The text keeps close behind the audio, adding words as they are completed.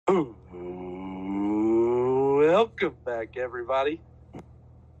Welcome back, everybody.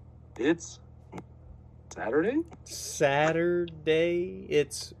 It's Saturday? Saturday.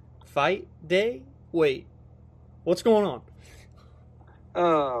 It's fight day? Wait, what's going on?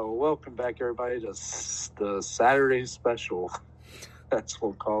 Welcome back, everybody, to the Saturday special. That's what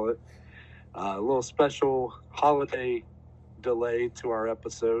we'll call it. A little special holiday delay to our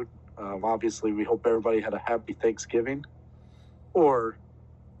episode. Obviously, we hope everybody had a happy Thanksgiving or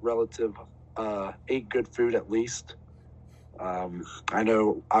relative ate good food at least. I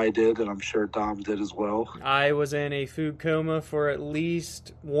know I did, and I'm sure Dom did as well. I was in a food coma for at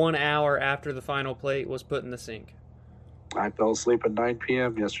least 1 hour after the final plate was put in the sink. I fell asleep at 9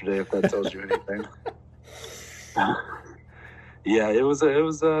 p.m. yesterday, if that tells you anything. Yeah, it was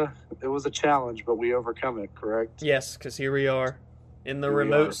a challenge, but we overcome it, correct? Yes, because here we are in the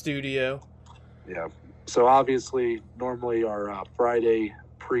remote studio. Yeah. So obviously, normally our Friday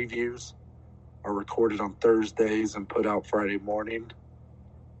previews are recorded on Thursdays and put out Friday morning.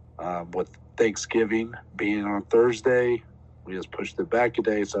 With Thanksgiving being on Thursday, we just pushed it back a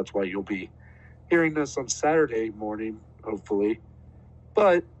day, so that's why you'll be hearing this on Saturday morning, hopefully.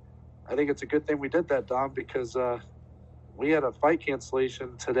 But I think it's a good thing we did that, Dom, because we had a fight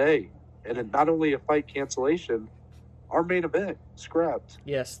cancellation today. And not only a fight cancellation, our main event scrapped.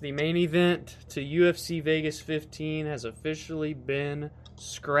 Yes, the main event to UFC Vegas 15 has officially been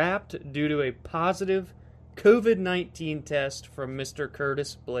scrapped due to a positive COVID-19 test from Mr.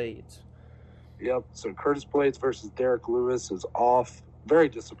 Curtis Blades. Yep, so Curtis Blades versus Derek Lewis is off. Very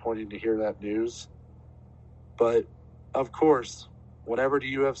disappointing to hear that news. But, of course, whenever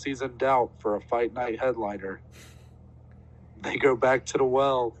the UFC's in doubt for a fight night headliner, they go back to the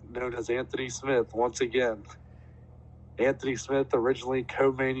well known as Anthony Smith once again. Anthony Smith originally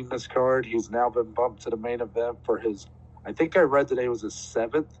co-maining this card. He's now been bumped to the main event for his, I think I read today was his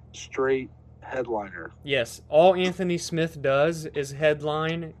 7th straight headliner. Yes, all Anthony Smith does is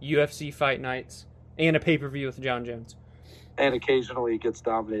headline UFC fight nights and a pay-per-view with John Jones. And occasionally he gets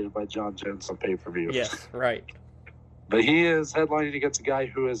dominated by John Jones on pay-per-view. Yes, right. But he is headlining against a guy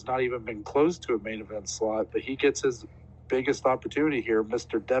who has not even been close to a main event slot, but he gets his biggest opportunity here,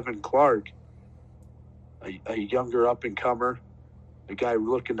 Mr. Devin Clark, a younger up-and-comer, a guy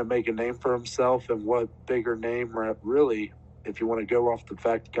looking to make a name for himself, and what bigger name, really, if you want to go off the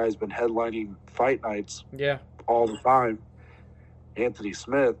fact the guy's been headlining fight nights all the time, Anthony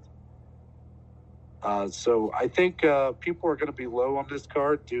Smith. So I think people are going to be low on this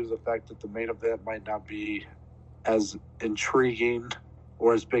card due to the fact that the main event might not be as intriguing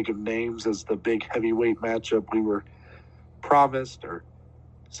or as big of names as the big heavyweight matchup we were promised, or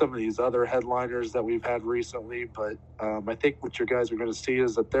some of these other headliners that we've had recently. But I think what you guys are going to see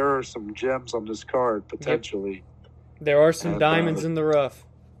is that there are some gems on this card, potentially. Yep. There are some diamonds in the rough.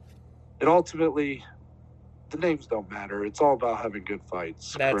 And ultimately, the names don't matter. It's all about having good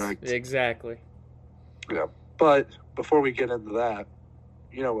fights, correct? Exactly. Yeah. But before we get into that,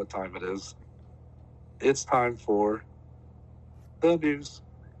 you know what time it is. It's time for the news.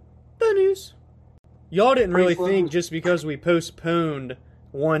 The news. Y'all didn't really think just because we postponed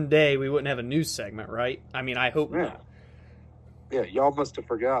one day we wouldn't have a news segment, right? I mean, I hope not. Yeah, y'all must have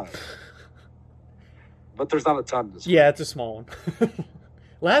forgot. But there's not a ton this week. Yeah, it's a small one.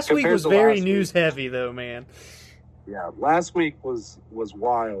 Last week was very news heavy, though, man. Yeah, last week was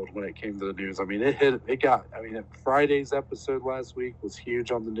wild when it came to the news. I mean, Friday's episode last week was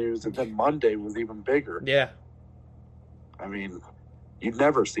huge on the news, and then Monday was even bigger. Yeah. I mean, you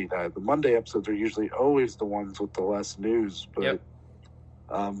never see that. The Monday episodes are usually always the ones with the less news, but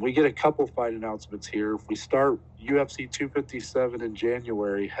we get a couple fight announcements here. If we start UFC 257 in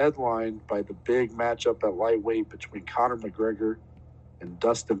January, headlined by the big matchup at lightweight between Conor McGregor and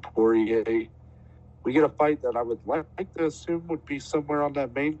Dustin Poirier. We get a fight that I would like to assume would be somewhere on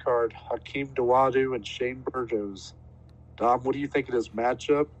that main card, Hakeem Dawodu and Shane Burgos. Dom, what do you think of this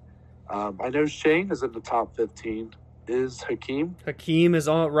matchup? I know Shane is in the top 15. Is Hakeem? Hakeem is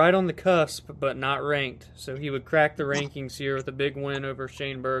right on the cusp, but not ranked. So he would crack the rankings here with a big win over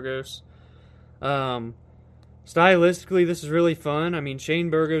Shane Burgos. Stylistically, this is really fun. I mean, Shane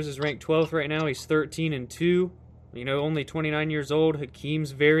Burgos is ranked 12th right now. He's 13-2. You know, only 29 years old.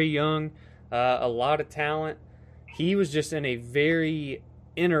 Hakeem's very young. A lot of talent. He was just in a very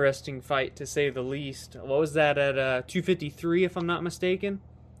interesting fight, to say the least. What was that, at 253, if I'm not mistaken?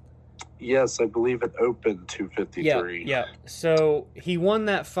 Yes, I believe it opened 253. Yeah. So he won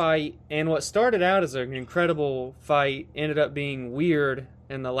that fight, and what started out as an incredible fight ended up being weird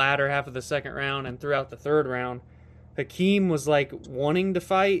in the latter half of the second round and throughout the third round. Hakeem was like wanting to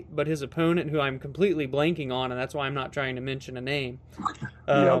fight, but his opponent, who I'm completely blanking on, and that's why I'm not trying to mention a name,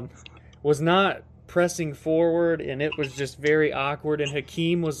 was not pressing forward, and it was just very awkward. And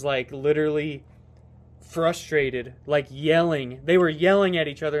Hakeem was like literally frustrated, like yelling. They were yelling at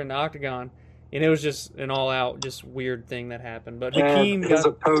each other in the octagon, and it was just an all-out, just weird thing that happened. But Hakeem, his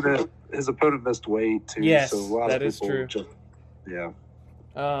opponent missed weight too. Yes, so a lot that of is people true. Yeah.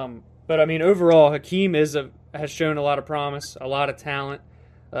 But I mean, overall, Hakeem has shown a lot of promise, a lot of talent,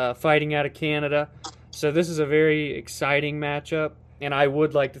 fighting out of Canada. So this is a very exciting matchup, and I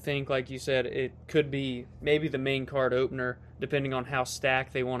would like to think, like you said, it could be maybe the main card opener, depending on how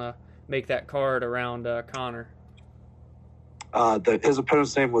stacked they want to make that card around Conor. His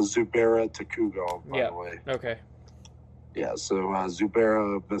opponent's name was Zubaira Tukhugov, by the way. Okay. Yeah, so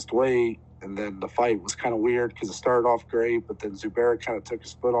Zubaira missed weight, and then the fight was kind of weird because it started off great, but then Zubaira kind of took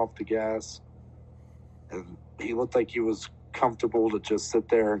his foot off the gas, and he looked like he was comfortable to just sit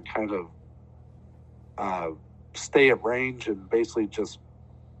there and kind of stay at range and basically just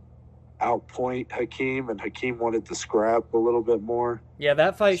outpoint Hakeem, and Hakeem wanted to scrap a little bit more. Yeah,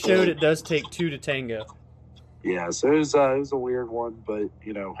 that fight showed it does take two to tango. Yeah, so it was a weird one, but,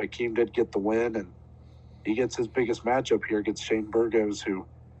 you know, Hakeem did get the win, and he gets his biggest matchup here against Shane Burgos, who,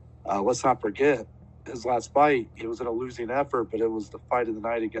 let's not forget, his last fight, he was in a losing effort, but it was the fight of the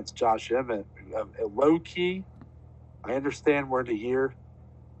night against Josh Emmett. Low-key, I understand we're in a year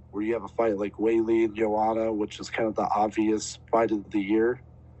where you have a fight like Weili and Joanna, which is kind of the obvious fight of the year,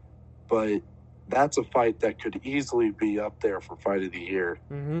 but that's a fight that could easily be up there for fight of the year.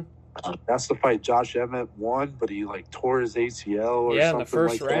 Mm-hmm. That's the fight Josh Emmett won, but he like tore his ACL or something in the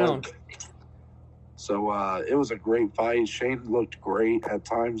first like round. That. So it was a great fight. Shane looked great at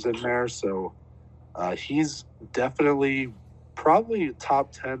times in there. So he's definitely probably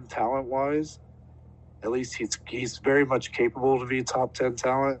top 10 talent-wise. At least he's very much capable to be top 10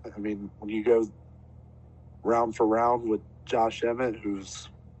 talent. I mean, when you go round for round with Josh Emmett, who's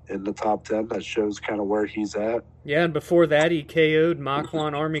in the top 10, that shows kind of where he's at. Yeah, and before that, he KO'd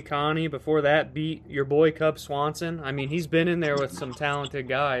Makwan Armikani. Before that, beat your boy Cub Swanson. I mean, he's been in there with some talented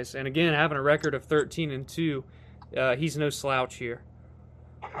guys. And again, having a record of 13-2, he's no slouch here.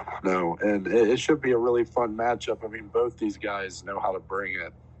 No, and it should be a really fun matchup. I mean, both these guys know how to bring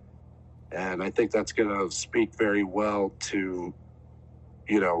it. And I think that's going to speak very well to,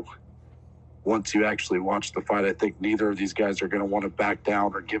 you know, once you actually watch the fight. I think neither of these guys are going to want to back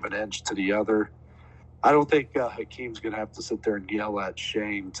down or give an inch to the other. I don't think Hakeem's going to have to sit there and yell at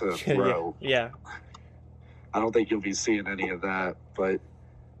Shane to throw. Yeah. I don't think you'll be seeing any of that. But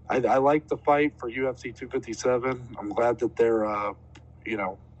I like the fight for UFC 257. I'm glad that they're, you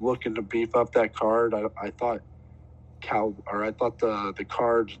know, looking to beef up that card. I thought the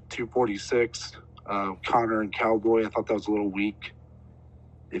card 246, Conor and Cowboy, I thought that was a little weak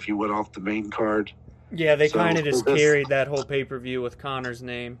if you went off the main card. Yeah, they kind of just carried that whole pay-per-view with Conor's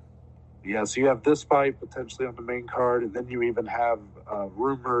name. Yeah, so you have this fight potentially on the main card, and then you even have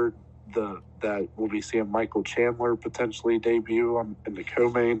rumored that we'll be seeing Michael Chandler potentially debut in the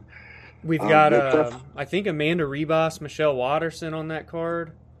co-main. We've got, I think, Amanda Ribas, Michelle Watterson on that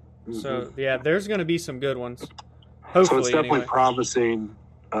card. Mm-hmm. So, yeah, there's going to be some good ones. Hopefully, so it's definitely promising.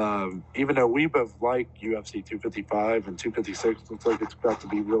 Even though we both like UFC 255 and 256, looks like it's about to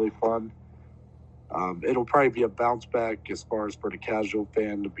be really fun. It'll probably be a bounce back as far as for the casual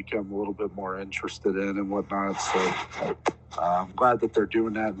fan to become a little bit more interested in and whatnot. So I'm glad that they're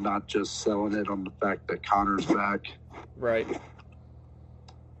doing that and not just selling it on the fact that Conor's back. Right.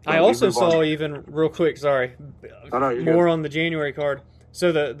 I also saw even, real quick, sorry, more on the January card.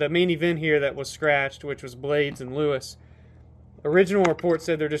 So the main event here that was scratched, which was Blades and Lewis, original report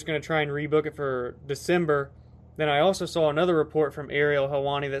said they're just going to try and rebook it for December. Then I also saw another report from Ariel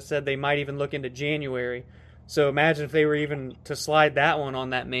Helwani that said they might even look into January. So imagine if they were even to slide that one on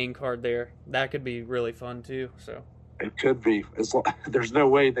that main card there. That could be really fun too. So it could be. There's no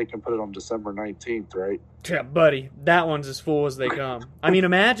way they can put it on December 19th, right? Yeah, buddy. That one's as full as they come. I mean,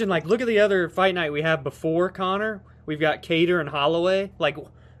 imagine, like, look at the other fight night we have before Conor. We've got Cater and Holloway. Like,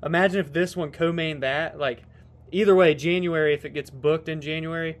 imagine if this one co-mained that. Like, either way, January, if it gets booked in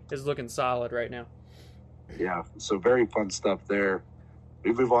January, is looking solid right now. Yeah, so very fun stuff there.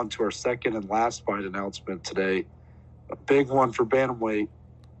 We move on to our second and last fight announcement today. A big one for bantamweight.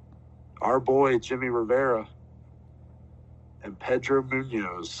 Our boy, Jimmy Rivera, and Pedro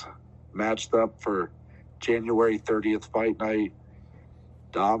Munoz matched up for January 30th fight night.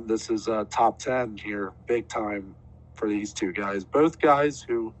 Dom, this is top 10 here, big time for these two guys. Both guys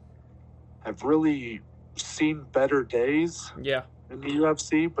who have really seen better days in the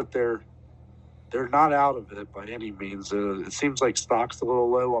UFC, but they're not out of it by any means. It seems like stock's a little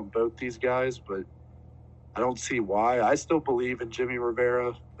low on both these guys, but I don't see why. I still believe in Jimmy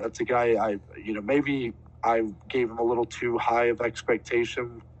Rivera. That's a guy maybe I gave him a little too high of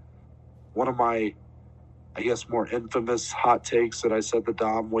expectation. One of my, I guess, more infamous hot takes that I said to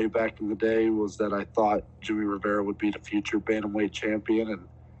Dom way back in the day was that I thought Jimmy Rivera would be the future bantamweight champion, and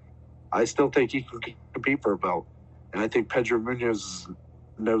I still think he can compete for a belt. And I think Pedro Munoz is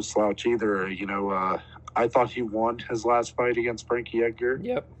no slouch either. I thought he won his last fight against Frankie Edgar.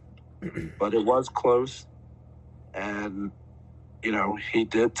 Yep. But it was close. And, he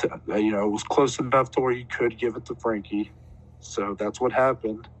did, it was close enough to where you could give it to Frankie. So that's what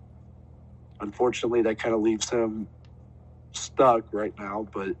happened. Unfortunately, that kind of leaves him stuck right now.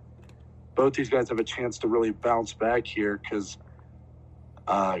 But both these guys have a chance to really bounce back here because,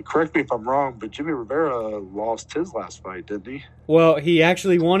 correct me if I'm wrong, but Jimmy Rivera lost his last fight, didn't he? Well, he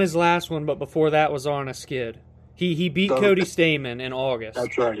actually won his last one, but before that was on a skid. He beat Cody Stamann in August.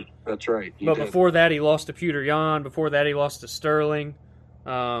 That's right. But before that, he lost to Petr Yan. Before that, he lost to Sterling.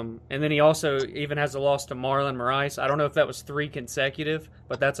 And then he also even has a loss to Marlon Moraes. I don't know if that was 3 consecutive,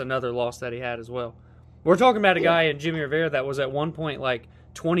 but that's another loss that he had as well. We're talking about a guy in Jimmy Rivera that was at one point like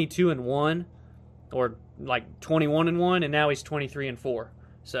 22-1 or like 21-1, and now he's 23-4.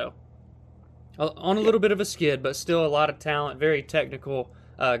 So on a little bit of a skid, but still a lot of talent, very technical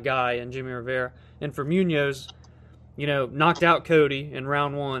guy in Jimmy Rivera. And for Munoz, knocked out Cody in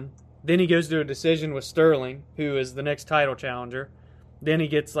round 1. Then he goes to a decision with Sterling, who is the next title challenger. Then he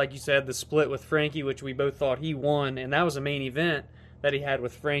gets, like you said, the split with Frankie, which we both thought he won, and that was a main event that he had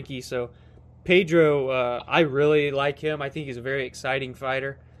with Frankie. So Pedro, I really like him. I think he's a very exciting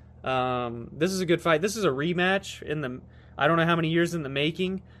fighter. This is a good fight. This is a rematch I don't know how many years in the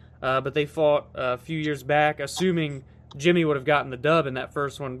making, but they fought a few years back, assuming Jimmy would have gotten the dub in that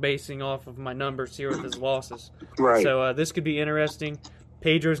first one, basing off of my numbers here with his losses. Right. So this could be interesting.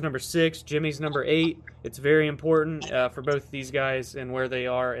 Pedro's number 6, Jimmy's number 8. It's very important for both these guys and where they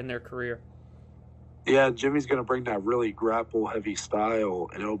are in their career. Yeah, Jimmy's going to bring that really grapple-heavy style,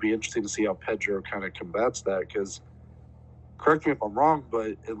 and it'll be interesting to see how Pedro kind of combats that because, correct me if I'm wrong,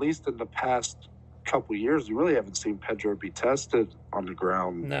 but at least in the past couple years, we really haven't seen Pedro be tested on the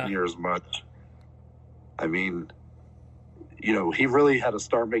ground near as much. I mean, he really had a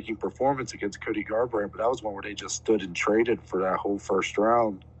star-making performance against Cody Garbrandt, but that was one where they just stood and traded for that whole first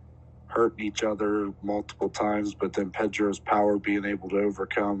round, hurting each other multiple times, but then Pedro's power being able to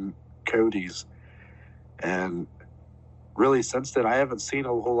overcome Cody's. And really, since then, I haven't seen a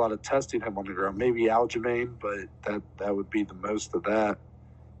whole lot of testing him on the ground. Maybe Aljamain, but that would be the most of that.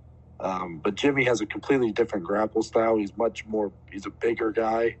 But Jimmy has a completely different grapple style. He's a bigger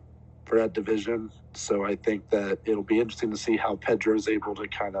guy for that division. So I think that it'll be interesting to see how Pedro is able to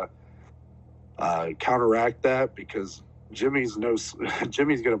kind of counteract that because Jimmy's going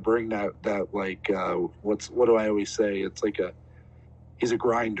to bring that like, what do I always say? It's like he's a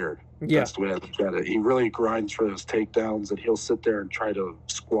grinder. Yeah. That's the way I look at it. He really grinds for those takedowns, and he'll sit there and try to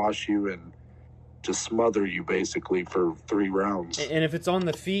squash you and just smother you basically for 3 rounds. And if it's on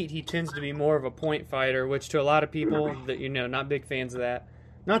the feet, he tends to be more of a point fighter, which to a lot of people that not big fans of that.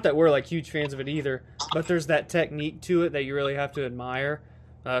 Not that we're like huge fans of it either, but there's that technique to it that you really have to admire.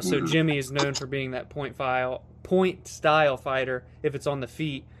 So Jimmy is known for being that point style fighter if it's on the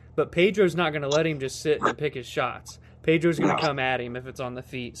feet, but Pedro's not going to let him just sit and pick his shots. Pedro's going to come at him if it's on the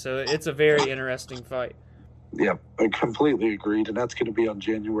feet. So it's a very interesting fight. Yeah, I completely agreed. And that's going to be on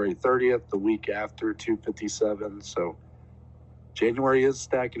January 30th, the week after 257. So January is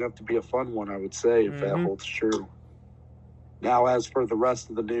stacking up to be a fun one, I would say, if that holds true. Now, as for the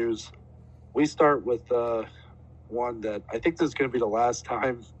rest of the news, we start with one that I think this is going to be the last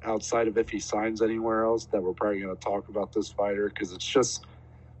time outside of if he signs anywhere else that we're probably going to talk about this fighter because it's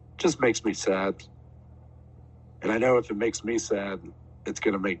just makes me sad. And I know if it makes me sad, it's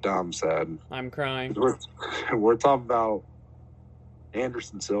going to make Dom sad. I'm crying. We're talking about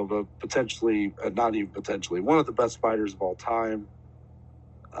Anderson Silva, potentially, not even potentially, one of the best fighters of all time.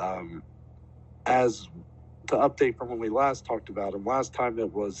 As the update from when we last talked about him, last time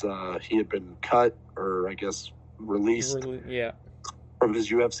it was he had been cut or I guess released from his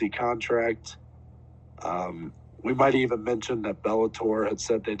UFC contract. We might even mention that Bellator had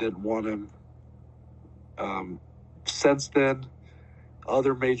said they didn't want him. Since then,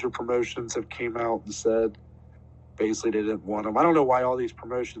 other major promotions have came out and said basically they didn't want him. I don't know why all these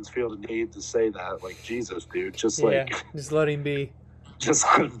promotions feel the need to say that. Like, Jesus, dude, just let him be. Just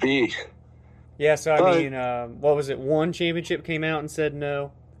let him be. Yeah, so I mean, what was it? One championship came out and said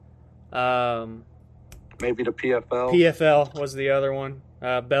no. Maybe the PFL. PFL was the other one.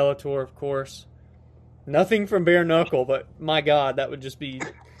 Bellator, of course. Nothing from bare knuckle, but my God, that would just be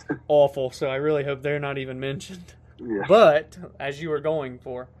awful. So I really hope they're not even mentioned. Yeah. But as you were going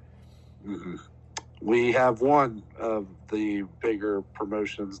for, Mm-hmm. We have one of the bigger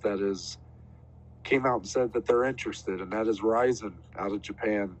promotions that came out and said that they're interested, and that is Ryzen out of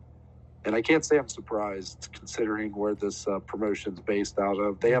Japan. And I can't say I'm surprised considering where this promotion's based out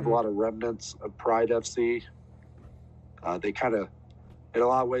of. They have a lot of remnants of Pride FC. They kind of, in a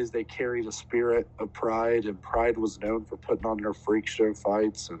lot of ways, they carry the spirit of Pride, and Pride was known for putting on their freak show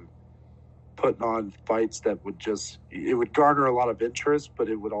fights and putting on fights that it would garner a lot of interest, but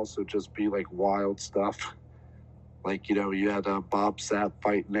it would also just be like wild stuff. Like, you had Bob Sapp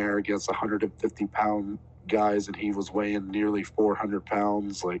fighting there against 150-pound guys, and he was weighing nearly 400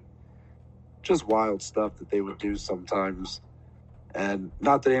 pounds. Like, just wild stuff that they would do sometimes. And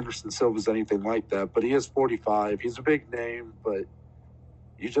not that Anderson Silva's anything like that, but he is 45. He's a big name, but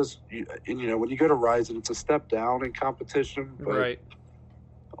when you go to Ryzen, it's a step down in competition. But right.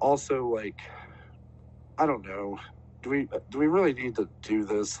 Also, like, I don't know. Do we really need to do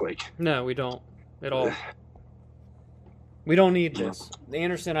this? Like, no, we don't at all. We don't need this.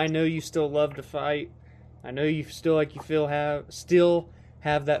 Anderson, I know you still love to fight. I know you still still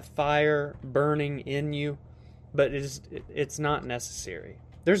have that fire burning in you, but it's not necessary.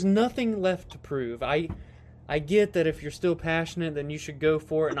 There's nothing left to prove. I get that if you're still passionate, then you should go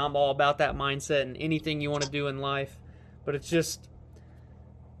for it, and I'm all about that mindset and anything you want to do in life. But it's just,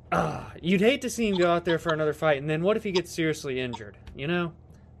 you'd hate to see him go out there for another fight, and then what if he gets seriously injured?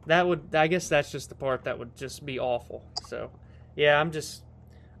 I guess that's just the part that would just be awful. So, yeah,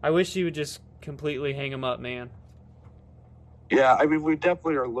 I wish he would just completely hang him up, man. Yeah, I mean, we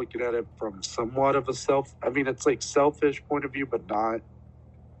definitely are looking at it from somewhat of it's like selfish point of view, but not.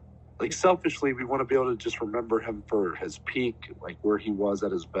 Like, selfishly, we want to be able to just remember him for his peak, like where he was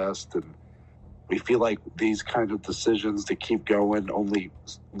at his best, and we feel like these kind of decisions to keep going only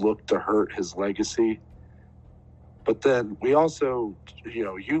look to hurt his legacy. But then we also,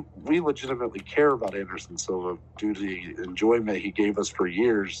 we legitimately care about Anderson Silva due to the enjoyment he gave us for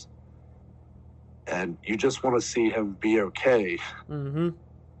years. And you just want to see him be okay. Mm-hmm.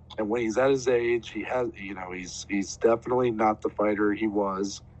 And when he's at his age, he's definitely not the fighter he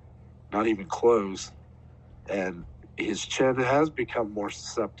was, not even close. And his chin has become more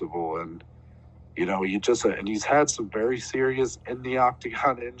susceptible. And, and he's had some very serious in the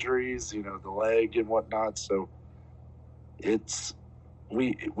octagon injuries, the leg and whatnot. So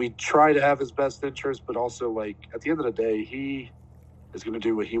we try to have his best interest, but also, like, at the end of the day, he is going to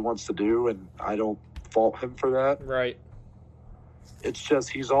do what he wants to do, and I don't fault him for that. Right. It's just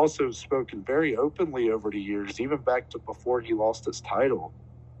he's also spoken very openly over the years, even back to before he lost his title.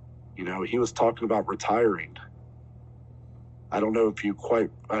 He was talking about retiring. I don't know if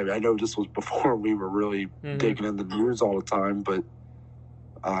I know this was before we were really digging in the news all the time, but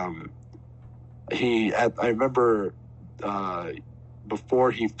I remember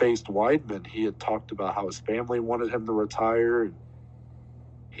before he faced Weidman, he had talked about how his family wanted him to retire, and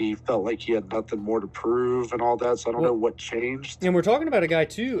he felt like he had nothing more to prove and all that, so I don't know what changed. And we're talking about a guy,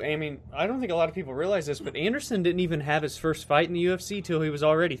 too, I mean, I don't think a lot of people realize this, but Anderson didn't even have his first fight in the UFC till he was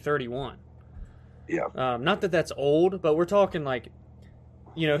already 31. Yeah. Not that that's old, but we're talking like,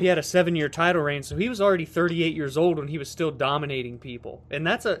 he had a 7-year title reign, so he was already 38 years old when he was still dominating people. And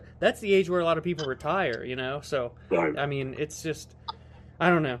that's the age where a lot of people retire, So, right. I mean, it's just, I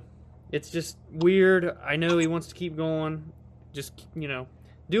don't know. It's just weird. I know he wants to keep going. Just,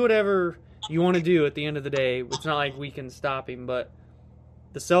 do whatever you want to do at the end of the day. It's not like we can stop him, but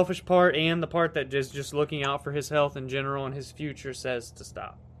the selfish part and the part that just looking out for his health in general and his future says to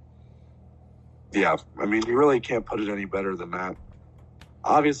stop. Yeah, I mean, you really can't put it any better than that.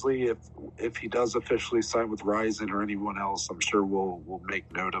 Obviously, if he does officially sign with Ryzen or anyone else, I'm sure we'll make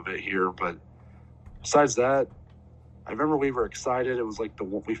note of it here. But besides that, I remember we were excited. It was like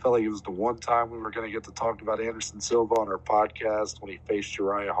we felt like it was the one time we were going to get to talk about Anderson Silva on our podcast when he faced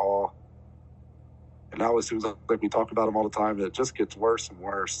Uriah Hall. And now it seems like we talk about him all the time, and it just gets worse and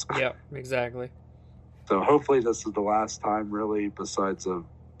worse. Yeah, exactly. So hopefully this is the last time, really, besides a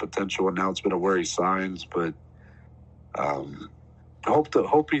potential announcement of where he signs. But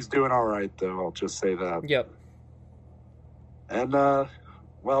hope he's doing all right, though. I'll just say that. Yep. And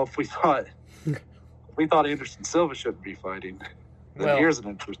if we thought Anderson Silva shouldn't be fighting, then here's an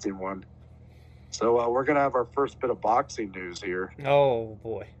interesting one. So we're gonna have our first bit of boxing news here. Oh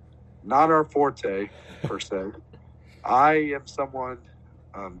boy. Not our forte per se. I am someone,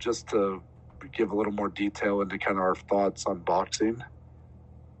 just to give a little more detail into kind of our thoughts on boxing.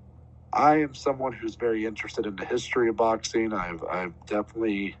 I am someone who's very interested in the history of boxing. I've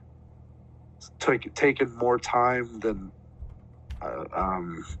definitely taken more time than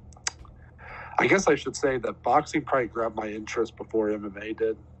I guess I should say that boxing probably grabbed my interest before MMA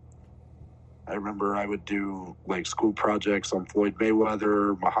did. I remember I would do like school projects on Floyd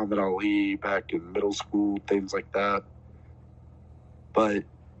Mayweather, Muhammad Ali back in middle school, things like that. But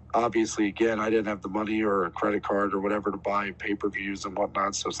obviously, again, I didn't have the money or a credit card or whatever to buy pay-per-views and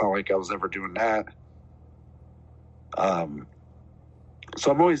whatnot, so it's not like I was ever doing that.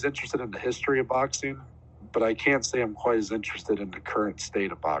 So I'm always interested in the history of boxing, but I can't say I'm quite as interested in the current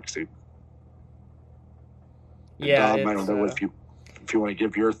state of boxing. And Yeah, Dom, I don't know if you want to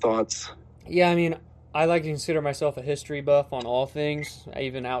give your thoughts. Yeah, I mean, I like to consider myself a history buff on all things,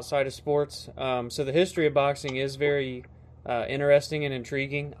 even outside of sports. So the history of boxing is very interesting and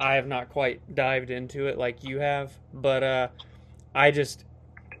intriguing. I have not quite dived into it like you have, but I just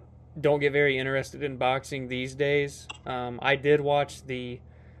don't get very interested in boxing these days. I did watch the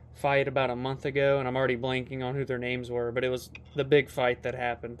fight about a month ago, and I'm already blanking on who their names were, but it was the big fight that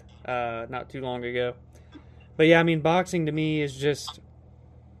happened not too long ago. But yeah, I mean, boxing to me is just...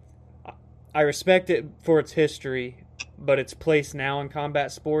 I respect it for its history, but its place now in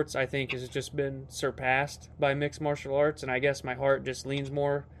combat sports, I think, has just been surpassed by mixed martial arts, and I guess my heart just leans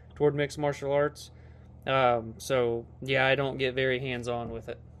more toward mixed martial arts. So, yeah, I don't get very hands-on with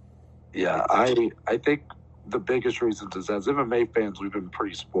it. Yeah, I think the biggest reasons is as MMA fans, we've been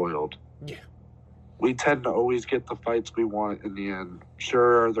pretty spoiled. Yeah. We tend to always get the fights we want in the end.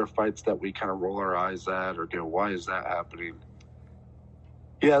 Sure, are there fights that we kind of roll our eyes at or go, why is that happening?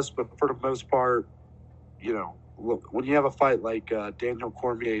 Yes, but for the most part, you know, look, when you have a fight like Daniel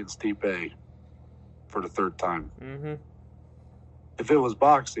Cormier and Stipe for the third time, if it was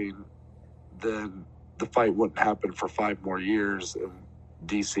boxing, then the fight wouldn't happen for 5 more years, and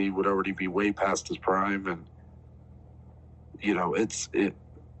DC would already be way past his prime. And, you know,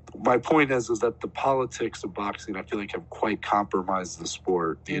 my point is that the politics of boxing, I feel like, have quite compromised the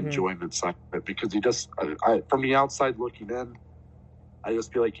sport, the enjoyment side of it, because from the outside looking in, I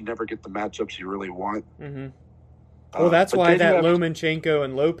just feel like you never get the matchups you really want. Well, that's why that Lomachenko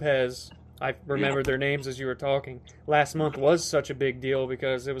and Lopez, I remember their names as you were talking, last month was such a big deal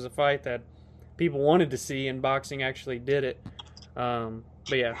because it was a fight that people wanted to see, and boxing actually did it. But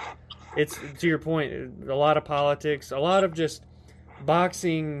yeah, it's, to your point, a lot of politics, a lot of just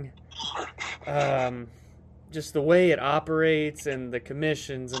boxing, just the way it operates and the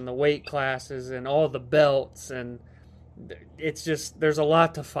commissions and the weight classes and all the belts, and it's just, there's a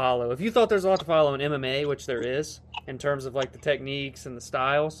lot to follow. If you thought there's a lot to follow in MMA, which there is, in terms of like the techniques and the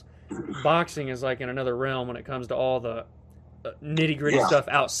styles, boxing is like in another realm when it comes to all the nitty-gritty stuff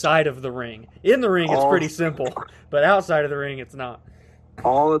outside of the ring. In the ring, it's pretty simple, but outside of the ring, it's not.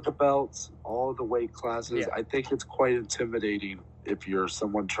 All of the belts, all of the weight classes, I think it's quite intimidating if you're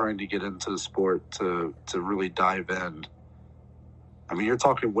someone trying to get into the sport to really dive in. I mean, you're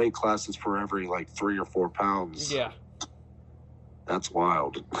talking weight classes for every like 3 or 4 pounds. Yeah. That's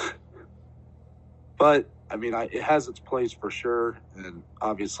wild. But I mean, it has its place for sure, and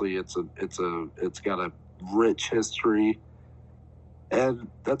obviously it's got a rich history, and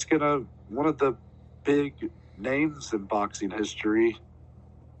that's one of the big names in boxing history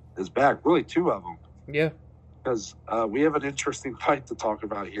is back. Really, 2 of them. Yeah. Because we have an interesting fight to talk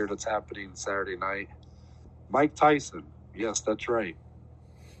about here that's happening Saturday night. Mike Tyson. Yes, that's right.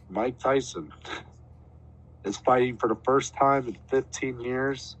 Mike Tyson is fighting for the first time in 15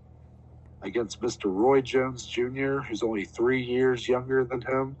 years against Mr. Roy Jones Jr., who's only 3 years younger than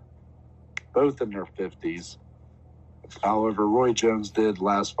him, both in their 50s. However, Roy Jones did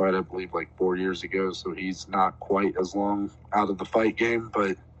last fight, I believe, like 4 years ago, so he's not quite as long out of the fight game.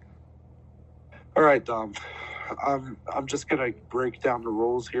 But all right, Dom, I'm just going to break down the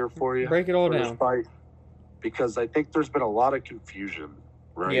rules here for you. Break it all down. This fight, because I think there's been a lot of confusion.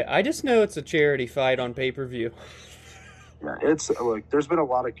 Right. Yeah, I just know it's a charity fight on pay-per-view. Yeah, there's been a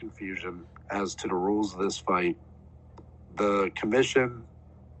lot of confusion as to the rules of this fight. The commission,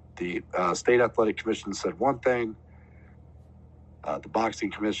 the State Athletic Commission said one thing. The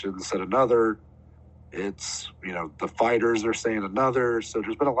Boxing Commission said another. It's, the fighters are saying another. So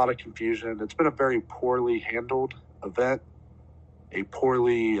there's been a lot of confusion. It's been a very poorly handled event, a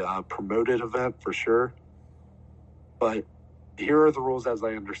poorly promoted event for sure. But here are the rules as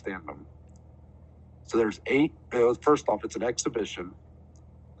I understand them. So there's 8. First off, it's an exhibition,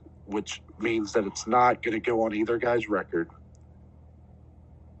 which means that it's not going to go on either guy's record.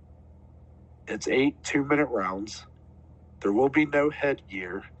 It's 8 2-minute rounds. There will be no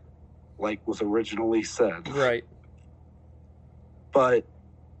headgear, like was originally said. Right. But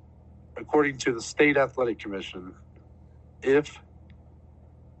according to the State Athletic Commission, if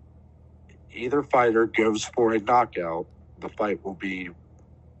either fighter goes for a knockout, the fight will be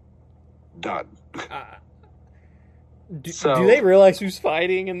done. Do they realize who's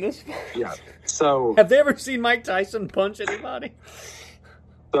fighting in this fight? Yeah. So have they ever seen Mike Tyson punch anybody?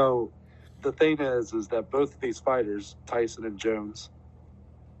 So the thing is that both of these fighters, Tyson and Jones,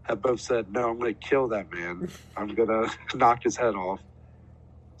 have both said, no, I'm going to kill that man. I'm going to knock his head off.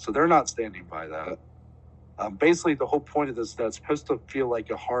 So they're not standing by that. Basically, the whole point of this is that it's supposed to feel like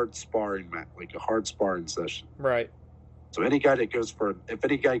a hard sparring match, like a hard sparring session. Right. So any guy that if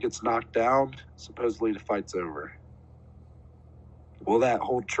any guy gets knocked down, supposedly the fight's over. Will that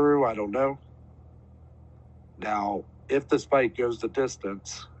hold true? I don't know. Now, if this fight goes the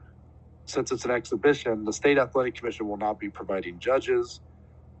distance, since it's an exhibition, the State Athletic Commission will not be providing judges.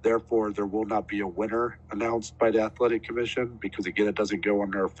 Therefore, there will not be a winner announced by the Athletic Commission because, again, it doesn't go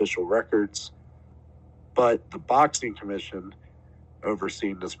on their official records. But the Boxing Commission,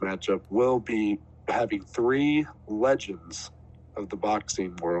 overseeing this matchup, will be having 3 legends of the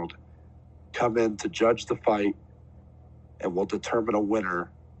boxing world come in to judge the fight and will determine a winner,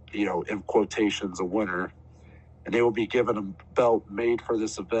 in quotations, a winner. And they will be given a belt made for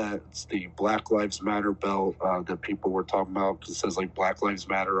this event. It's the Black Lives Matter belt that people were talking about because it says like Black Lives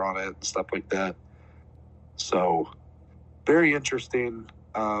Matter on it and stuff like that. So very interesting.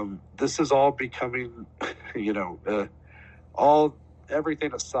 This is all becoming,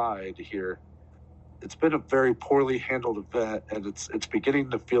 everything aside here, it's been a very poorly handled event, and it's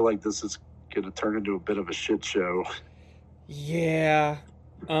beginning to feel like this is going to turn into a bit of a shit show. Yeah.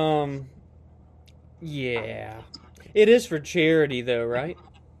 Yeah. It is for charity, though, right?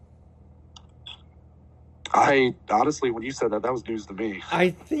 I honestly, when you said that was news to me. I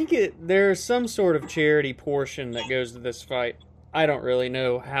think there's some sort of charity portion that goes to this fight. I don't really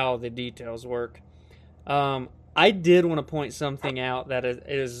know how the details work. I did want to point something out that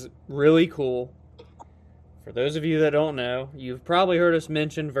is really cool. For those of you that don't know, you've probably heard us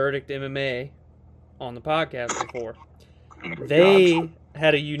mention Verdict MMA on the podcast before. They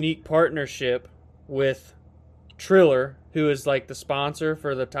had a unique partnership with Triller, who is like the sponsor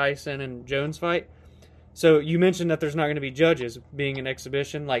for the Tyson and Jones fight. So you mentioned that there's not going to be judges being an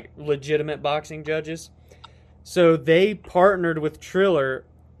exhibition, like legitimate boxing judges. So they partnered with Triller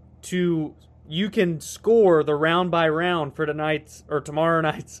you can score the round by round for tomorrow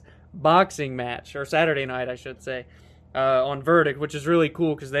night's boxing match, or Saturday night, I should say, on Verdict, which is really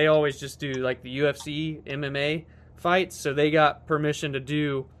cool because they always just do like the UFC MMA fights. So they got permission to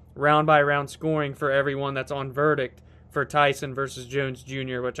do round by round scoring for everyone that's on Verdict for Tyson versus Jones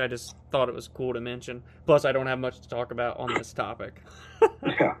Jr., which I just thought it was cool to mention. Plus, I don't have much to talk about on this topic.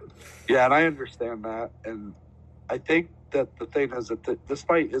 Yeah, and I understand that. And I think that the thing is that this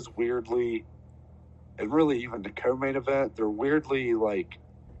fight is weirdly, and really even the co-main event, they're weirdly like,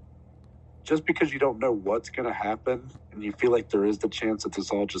 just because you don't know what's going to happen and you feel like there is the chance that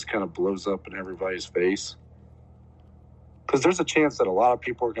this all just kind of blows up in everybody's face. Because there's a chance that a lot of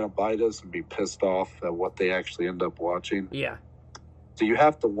people are going to buy this and be pissed off at what they actually end up watching. Yeah. So you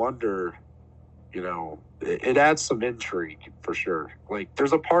have to wonder, it adds some intrigue for sure. Like,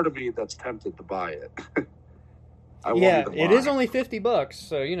 there's a part of me that's tempted to buy it. It is only $50,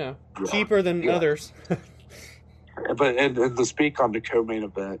 so, cheaper than others. But and to speak on the co-main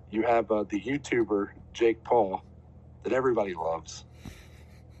event, you have the YouTuber Jake Paul that everybody loves.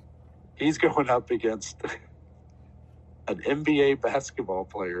 He's going up against an NBA basketball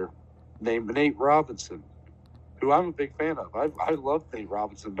player named Nate Robinson, who I'm a big fan of. I loved Nate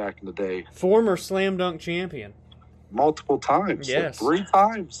Robinson back in the day. Former slam dunk champion. Multiple times. Yes. Like 3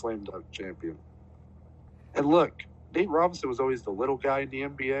 times slam dunk champion. And look, Nate Robinson was always the little guy in the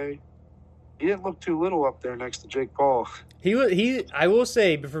NBA. He didn't look too little up there next to Jake Paul. I will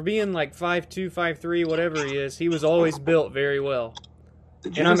say, for being like 5'2", 5'3", whatever he is, he was always built very well.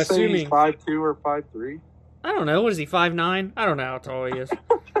 Did you just say he's 5'2" or 5'3"? I don't know. What is he, 5'9"? I don't know how tall he is.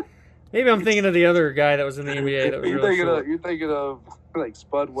 Maybe I'm thinking of the other guy that was in the NBA that was really short. You're thinking of like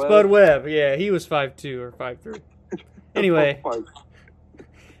Spud Webb? Spud Webb, yeah. He was 5'2" or 5'3". Anyway,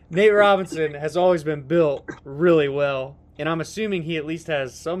 Nate Robinson has always been built really well. And I'm assuming he at least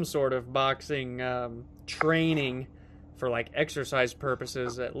has some sort of boxing training for like exercise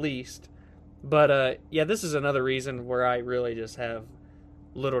purposes at least. But this is another reason where I really just have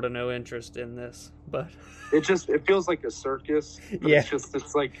little to no interest in this. But it feels like a circus. Yeah. It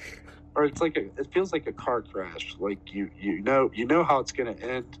feels like a car crash. Like you know how it's going to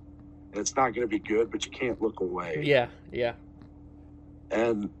end, and it's not going to be good, but you can't look away. Yeah.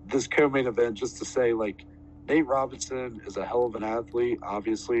 And this co-main event, just to say, like, Nate Robinson is a hell of an athlete.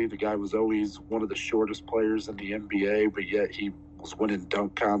 Obviously, the guy was always one of the shortest players in the NBA, but yet he was winning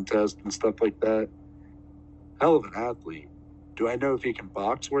dunk contests and stuff like that. Hell of an athlete. Do I know if he can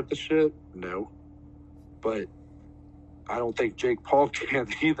box worth the shit? No. But I don't think Jake Paul can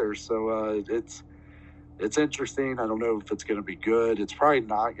either. So it's interesting. I don't know if it's going to be good. It's probably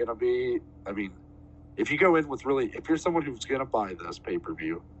not going to be. I mean, if you go in with if you're someone who's going to buy this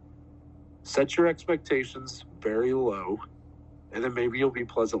pay-per-view, set your expectations very low, and then maybe you'll be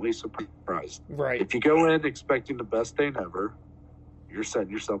pleasantly surprised. Right. If you go in expecting the best thing ever, you're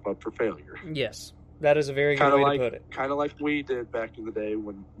setting yourself up for failure. Yes. That is a very good way to put it. Kind of like we did back in the day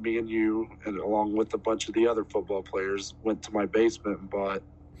when me and you, and along with a bunch of the other football players, went to my basement and bought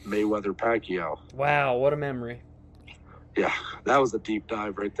Mayweather Pacquiao. Wow, what a memory. Yeah, that was a deep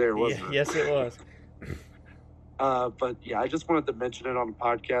dive right there, wasn't it? Yes, it was. But, yeah, I just wanted to mention it on the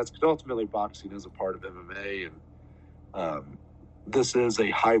podcast because ultimately boxing is a part of MMA, and this is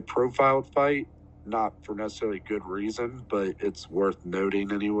a high-profile fight. Not for necessarily good reason, but it's worth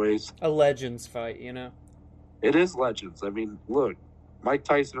noting anyways. A legends fight, you know? It is legends. I mean, look, Mike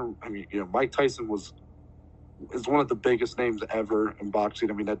Tyson is one of the biggest names ever in boxing.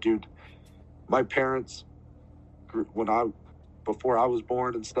 I mean, that dude, my parents, before I was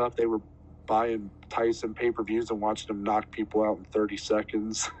born and stuff, they were buying Tyson pay-per-views and watching him knock people out in 30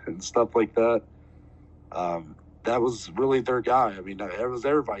 seconds and stuff like that. That was really their guy. I mean, that was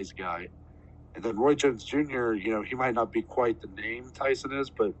everybody's guy. And then Roy Jones Jr., he might not be quite the name Tyson is,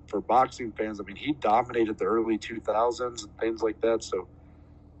 but for boxing fans, I mean, he dominated the early 2000s and things like that. So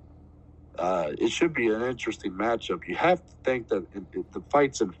it should be an interesting matchup. You have to think that the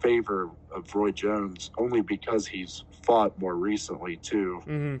fight's in favor of Roy Jones only because he's fought more recently, too.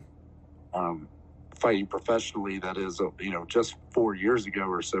 Mm-hmm. Fighting professionally, that is, just 4 years ago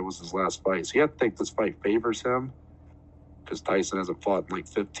or so was his last fight. So you have to think this fight favors him because Tyson hasn't fought in like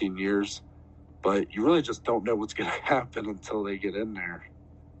 15 years. But you really just don't know what's going to happen until they get in there.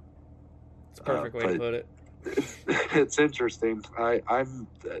 It's a perfect way to put it. It's interesting.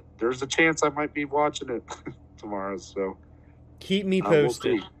 There's a chance I might be watching it tomorrow. So keep me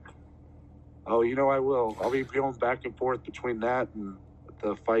posted. We'll see. Oh, I will. I'll be going back and forth between that and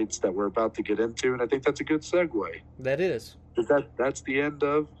the fights that we're about to get into, and I think that's a good segue. That is. That's the end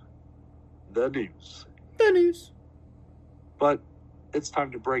of the news. The news. But it's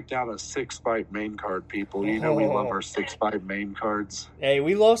time to break down a 6-fight main card, people. We love our 6-fight main cards. Hey,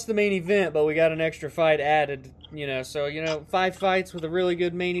 we lost the main event, but we got an extra fight added, So, 5 fights with a really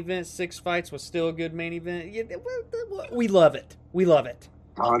good main event, 6 fights with still a good main event. We love it. We love it.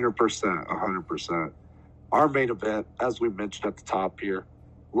 100%. Our main event, as we mentioned at the top here,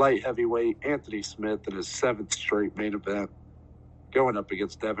 light heavyweight Anthony Smith in his 7th straight main event, going up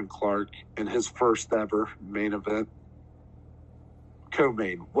against Devin Clark in his first ever main event.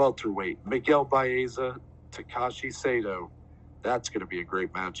 Co-main, welterweight, Miguel Baeza, Takashi Sato. That's going to be a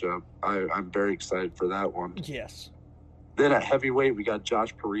great matchup. I'm very excited for that one. Yes. Then at heavyweight, we got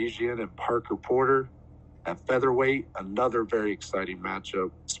Josh Parisian and Parker Porter. At featherweight, another very exciting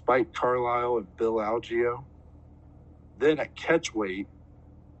matchup, Spike Carlisle and Bill Algeo. Then at catchweight,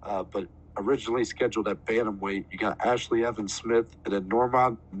 but originally scheduled at bantamweight, you got Ashley Evans Smith and then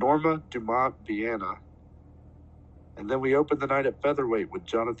Norma Dumont Viana. And then we opened the night at featherweight with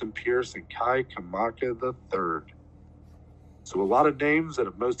Jonathan Pierce and Kai Kamaka III. So a lot of names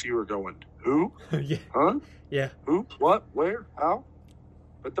that most of you are going, who? Yeah. Huh? Yeah. Who? What? Where? How?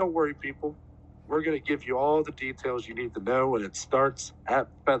 But don't worry, people. We're going to give you all the details you need to know, and it starts at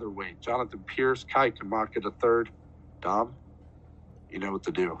featherweight. Jonathan Pierce, Kai Kamaka III. Dom, you know what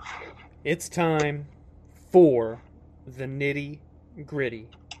to do. It's time for the nitty-gritty.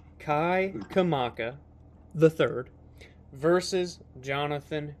 Kai Kamaka III versus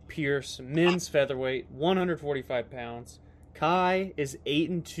Jonathan Pierce, men's featherweight, 145 pounds. Kai is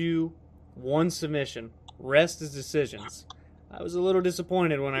 8-2, 1 submission. Rest is decisions. I was a little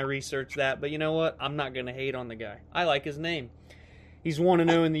disappointed when I researched that, but you know what? I'm not going to hate on the guy. I like his name. He's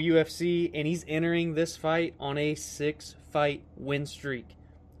 1-0 in the UFC, and he's entering this fight on a 6-fight win streak.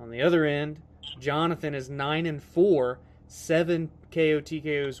 On the other end, Jonathan is 9-4, 7 KO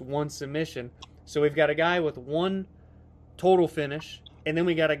TKOs, 1 submission. So we've got a guy with 1 total finish, and then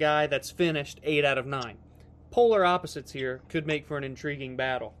we got a guy that's finished 8 out of 9. Polar opposites here could make for an intriguing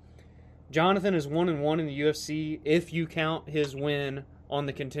battle. Jonathan is 1-1 in the UFC if you count his win on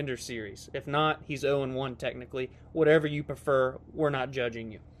the Contender Series. If not, he's 0-1 technically. Whatever you prefer, we're not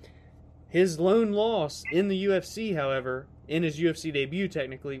judging you. His lone loss in the UFC, however, in his UFC debut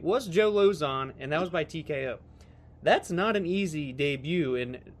technically, was Joe Lauzon, and that was by TKO. That's not an easy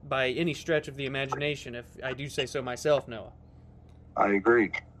debut by any stretch of the imagination, if I do say so myself, Noah. I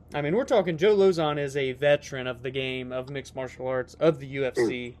agree. I mean, we're talking Joe Lauzon is a veteran of the game, of mixed martial arts, of the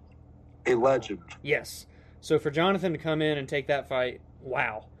UFC. A legend. Yes. So for Jonathan to come in and take that fight,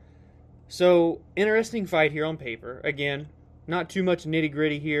 wow. So, interesting fight here on paper. Again, not too much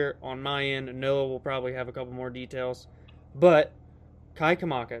nitty-gritty here on my end. Noah will probably have a couple more details. But Kai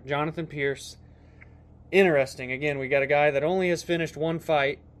Kamaka, Jonathan Pearce, interesting. Again, we got a guy that only has finished one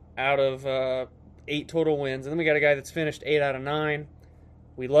fight out of 8 total wins. And then we got a guy that's finished 8 out of 9.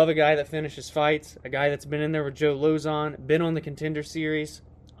 We love a guy that finishes fights, a guy that's been in there with Joe Lauzon, been on the Contender Series.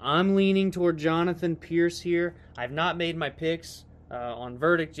 I'm leaning toward Jonathan Pearce here. I've not made my picks on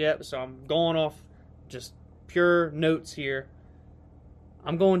verdict yet, so I'm going off just pure notes here.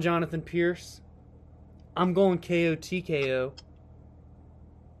 I'm going Jonathan Pearce. I'm going KO TKO.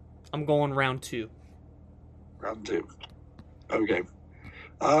 I'm going round 2. Round 2. Okay.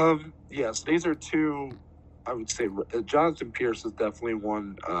 Yes, these are two. I would say Jonathan Pearce is definitely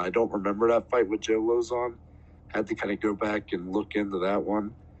one. I don't remember that fight with Joe Lauzon. Had to kind of go back and look into that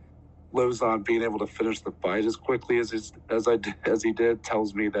one. Lauzon being able to finish the fight as quickly as he did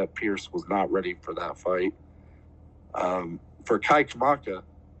tells me that Pearce was not ready for that fight. For Kai Kamaka,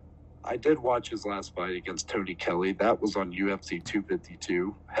 I did watch his last fight against Tony Kelly. That was on UFC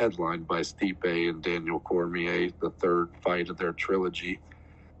 252, headlined by Stipe and Daniel Cormier, the third fight of their trilogy.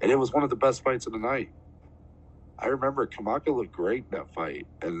 And it was one of the best fights of the night. I remember Kamaka looked great in that fight,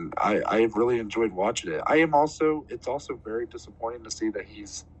 and I really enjoyed watching it. It's also very disappointing to see that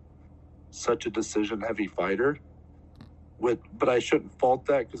he's such a decision-heavy fighter. But I shouldn't fault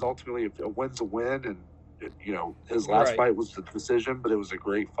that, because ultimately, if a win's a win, and his last fight was the decision, but it was a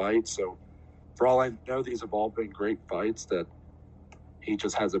great fight. So, for all I know, these have all been great fights that he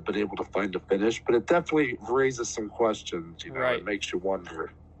just hasn't been able to find a finish. But it definitely raises some questions. It makes you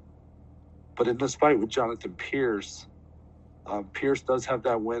wonder. But in this fight with Jonathan Pearce, Pearce does have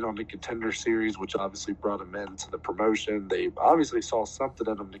that win on the Contender Series, which obviously brought him into the promotion. They obviously saw something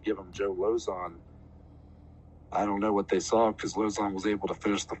in him to give him Joe Lauzon. I don't know what they saw, because Lauzon was able to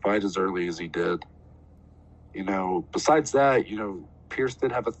finish the fight as early as he did. Besides that, Pearce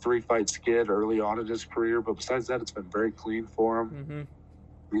did have a 3-fight skid early on in his career, but besides that, it's been very clean for him. Mm-hmm.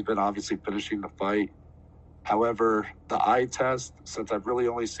 He's been obviously finishing the fight. However, the eye test, since I've really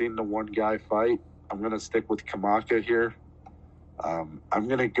only seen the one guy fight, I'm going to stick with Kamaka here. I'm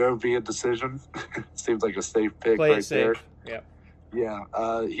going to go via decision. Seems like a safe pick. Play right safe. there.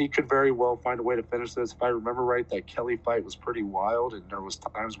 Yeah. He could very well find a way to finish this. If I remember right, that Kelly fight was pretty wild, and there was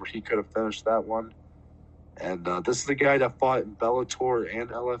times where he could have finished that one. And this is a guy that fought in Bellator and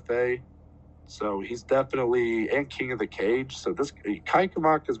LFA. So he's definitely, and King of the Cage. So Kai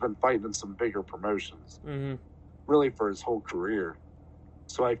Kamaka has been fighting in some bigger promotions, really for his whole career.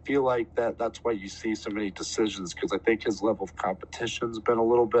 So I feel like that's why you see so many decisions, because I think his level of competition's been a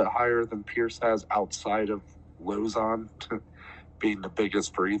little bit higher than Pearce has, outside of Lauzon being the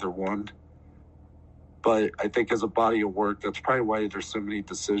biggest for either one. But I think as a body of work, that's probably why there's so many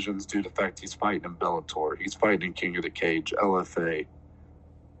decisions, due to the fact he's fighting in Bellator. He's fighting in King of the Cage, LFA.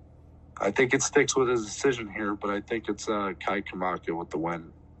 I think it sticks with his decision here, but I think it's Kai Kamaka with the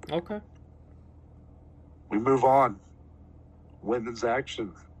win. Okay. We move on. Women's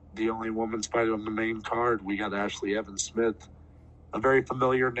action. The only women's fight on the main card. We got Ashley Evans-Smith, a very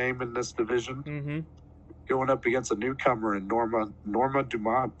familiar name in this division, going up against a newcomer in Norma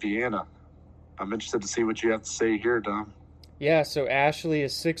Dumont Vienna. I'm interested to see what you have to say here, Dom. Yeah, so Ashley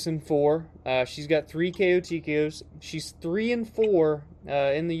is 6-4. She's got 3 KO TKOs. She's 3-4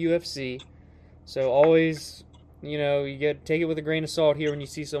 in the UFC. So always, you take it with a grain of salt here when you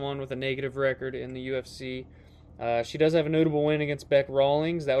see someone with a negative record in the UFC. She does have a notable win against Bec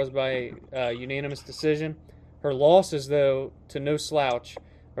Rawlings. That was by unanimous decision. Her losses, though, to no slouch.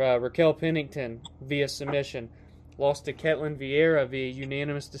 Raquel Pennington via submission. Lost to Ketlin Vieira via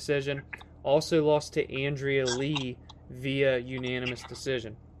unanimous decision. Also lost to Andrea Lee via unanimous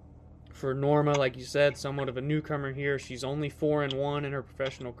decision. For Norma, like you said, somewhat of a newcomer here. She's only 4-1 in her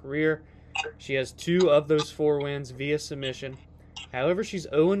professional career. She has 2 of those 4 wins via submission. However, she's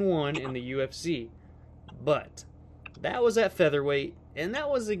 0-1 in the UFC. But that was at featherweight, and that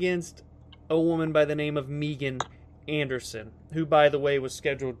was against a woman by the name of Megan Anderson, who, by the way, was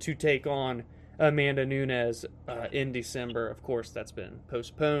scheduled to take on Amanda Nunes in December. Of course, that's been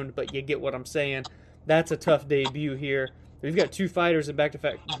postponed, but you get what I'm saying. That's a tough debut here. We've got 2 fighters in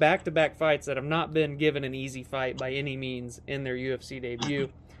back-to-back fights that have not been given an easy fight by any means in their UFC debut.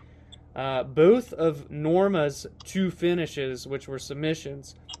 Both of Norma's 2 finishes, which were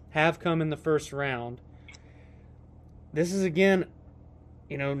submissions, have come in the first round. This is, again,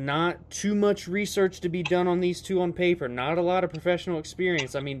 not too much research to be done on these 2 on paper. Not a lot of professional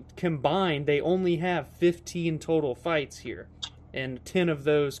experience. I mean, combined, they only have 15 total fights here, and 10 of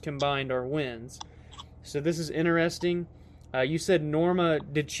those combined are wins. So this is interesting. You said Norma,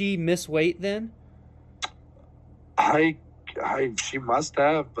 did she miss weight then? She must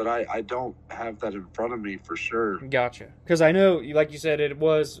have, but I don't have that in front of me for sure. Gotcha. Because I know, like you said, it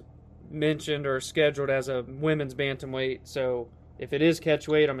was mentioned or scheduled as a women's bantamweight. So if it is catch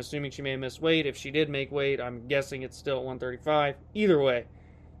weight, I'm assuming she may have missed weight. If she did make weight, I'm guessing it's still at 135. Either way,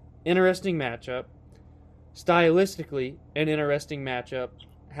 interesting matchup. Stylistically, an interesting matchup.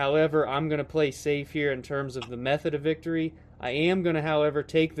 However, I'm going to play safe here in terms of the method of victory. I am going to, however,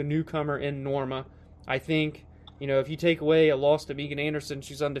 take the newcomer in Norma. I think, if you take away a loss to Megan Anderson,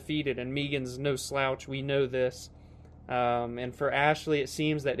 she's undefeated, and Megan's no slouch. We know this. And for Ashley, it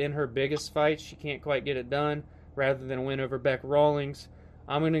seems that in her biggest fight, she can't quite get it done. Rather than win over Beck Rawlings,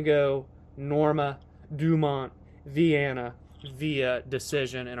 I'm going to go Norma Dumont Viana via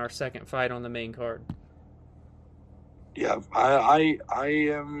decision in our second fight on the main card. Yeah, I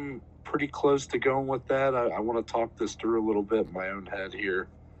am pretty close to going with that. I want to talk this through a little bit in my own head here.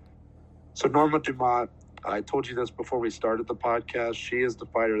 So Norma Dumont, I told you this before we started the podcast. She is the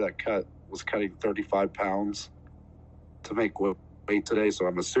fighter that was cutting 35 pounds to make weight today. So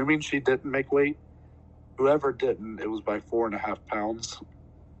I'm assuming she didn't make weight. Whoever didn't, it was by 4.5 pounds.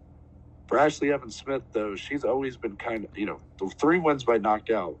 For Ashley Evans Smith, though, she's always been kind of, the 3 wins by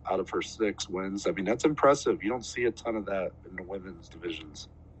knockout out of her 6 wins. I mean, that's impressive. You don't see a ton of that in the women's divisions.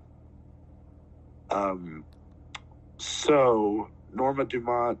 So Norma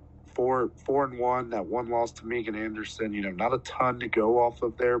Dumont, 4-1, that 1 loss to Megan Anderson, not a ton to go off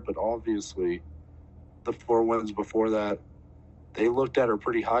of there, but obviously the 4 wins before that, they looked at her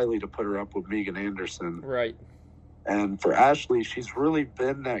pretty highly to put her up with Megan Anderson. Right. And for Ashley, she's really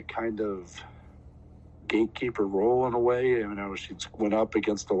been that kind of gatekeeper role in a way. She went up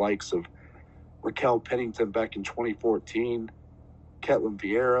against the likes of Raquel Pennington back in 2014, Ketlin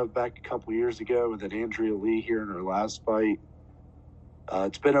Vieira back a couple years ago, and then Andrea Lee here in her last fight.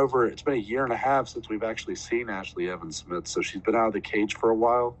 It's been a year and a half since we've actually seen Ashley Evans Smith, so she's been out of the cage for a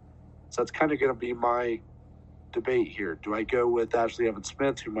while. So that's kind of going to be my debate here. Do I go with Ashley Evans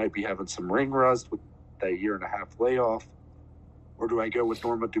Smith, who might be having some ring rust with that year and a half layoff, or do I go with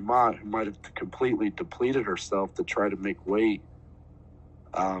Norma Dumont, who might have completely depleted herself to try to make weight?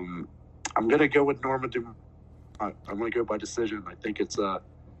 I'm going to go with Norma Dumont. I'm going to go by decision. I think it's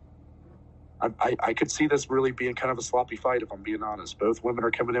I could see this really being kind of a sloppy fight, if I'm being honest. Both women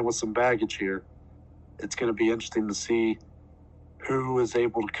are coming in with some baggage here. It's going to be interesting to see who is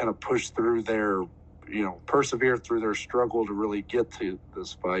able to kind of push through their, persevere through their struggle to really get to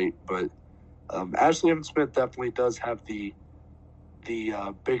this fight. But Ashley Evans Smith definitely does have the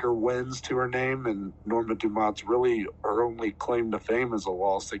bigger wins to her name, and Norma Dumont's really her only claim to fame is a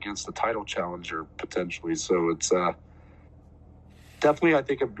loss against the title challenger, potentially. So it's definitely, I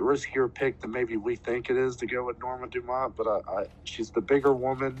think, a riskier pick than maybe we think it is to go with Norma Dumont, but she's the bigger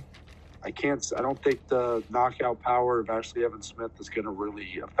woman. I don't think the knockout power of Ashley Evans Smith is going to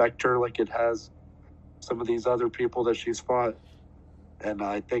really affect her like it has some of these other people that she's fought. And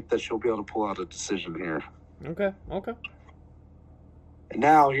I think that she'll be able to pull out a decision here. Okay. And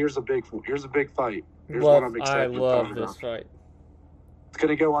now here's a big fight. Here's what I'm excited I love this fight. It's going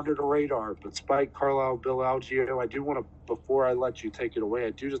to go under the radar, but Spike Carlisle, Bill Algeo, I do want to, before I let you take it away, I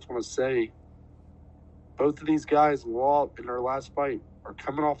do just want to say both of these guys lost in their last fight are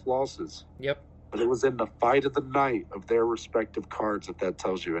coming off losses. Yep. But it was in the fight of the night of their respective cards, if that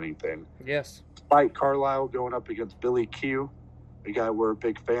tells you anything. Yes. Spike Carlisle going up against Billy Q, a guy we're a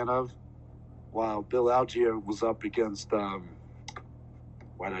big fan of, while Bill Algeo was up against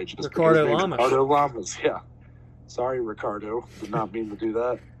Ricardo Lamas. Ricardo Lamas, yeah. Sorry, Ricardo. Did not mean to do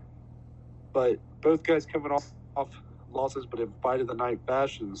that. But both guys coming off losses, but in fight of the night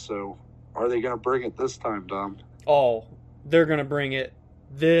fashion. So are they going to bring it this time, Dom? Oh, they're going to bring it.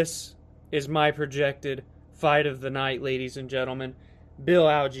 This is my projected fight of the night, ladies and gentlemen. Bill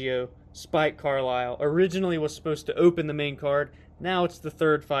Algeo, Spike Carlisle. Originally was supposed to open the main card. Now it's the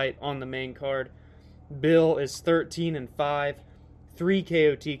third fight on the main card. Bill is 13-5, 3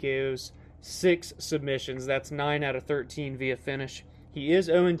 KO TKOs, 6 submissions. That's 9 out of 13 via finish. He is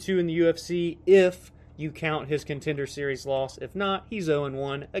 0-2 in the UFC if you count his Contender Series loss. If not, he's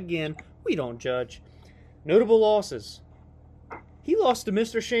 0-1. Again, we don't judge. Notable losses. He lost to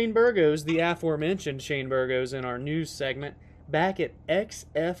Mr. Shane Burgos, the aforementioned Shane Burgos in our news segment, back at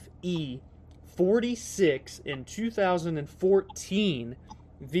XFE 46 in 2014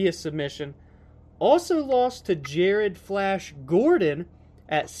 via submission. Also lost to Jared Flash Gordon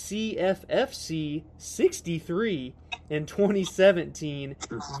at CFFC 63 in 2017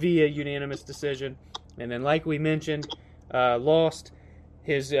 via unanimous decision. And then, like we mentioned, lost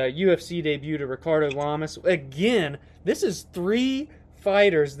his UFC debut to Ricardo Lamas. Again, this is 3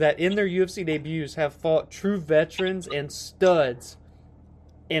 fighters that in their UFC debuts have fought true veterans and studs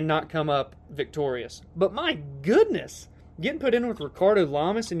and not come up victorious. But my goodness, getting put in with Ricardo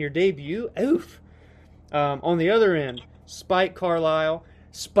Lamas in your debut, oof. On the other end, Spike Carlisle,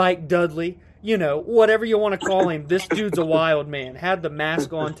 Spike Dudley, you know, whatever you want to call him, this dude's a wild man. Had the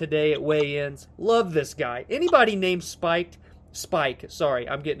mask on today at weigh-ins. Love this guy. Anybody named Spike, sorry,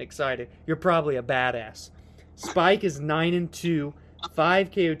 I'm getting excited. You're probably a badass. Spike is 9-2, 5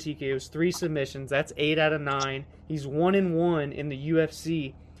 KO TKOs, 3 submissions. That's 8 out of 9. He's 1-1 in the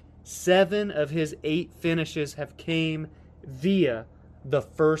UFC. 7 of his 8 finishes have came via the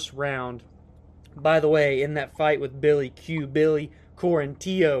first round. By the way, in that fight with Billy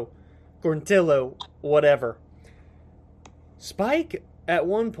Quarantillo, whatever. Spike, at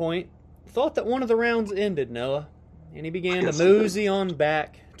one point, thought that one of the rounds ended, Noah, and he began to mosey on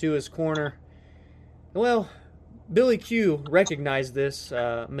back to his corner. Well, Billy Q recognized this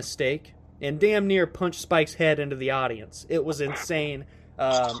mistake and damn near punched Spike's head into the audience. It was insane,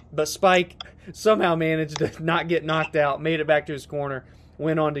 but Spike somehow managed to not get knocked out, made it back to his corner,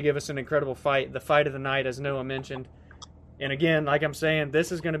 went on to give us an incredible fight, the fight of the night, as Noah mentioned. And again, like I'm saying,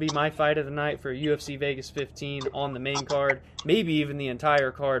 this is going to be my fight of the night for UFC Vegas 15 on the main card, maybe even the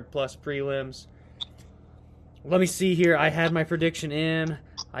entire card plus prelims. Let me see here. I had my prediction in.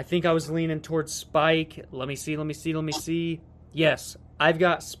 I think I was leaning towards Spike. Let me see. Yes, I've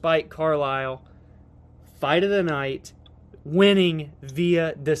got Spike Carlisle, fight of the night, winning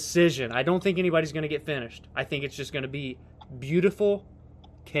via decision. I don't think anybody's going to get finished. I think it's just going to be beautiful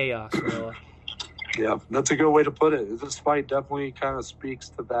chaos, Noah. Yeah, that's a good way to put it. This fight definitely kind of speaks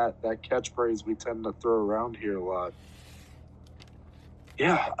to that catchphrase we tend to throw around here a lot.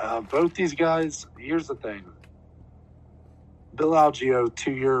 Yeah, both these guys, here's the thing. Bill Algeo,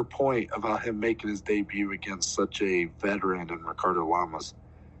 to your point about him making his debut against such a veteran in Ricardo Lamas,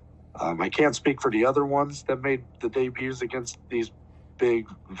 I can't speak for the other ones that made the debuts against these big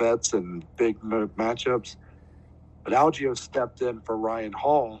vets and big matchups, but Algeo stepped in for Ryan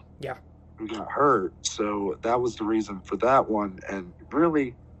Hall, who got hurt, so that was the reason for that one. And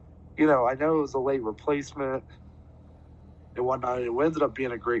really, you know, I know it was a late replacement and whatnot. It ended up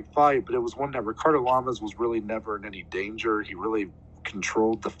being a great fight, but it was one that Ricardo Lamas was really never in any danger. He really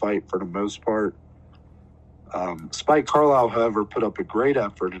controlled the fight for the most part. Spike Carlisle, however, put up a great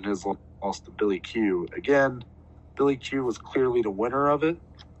effort in his loss to Billy Q. Again, Billy Q was clearly the winner of it,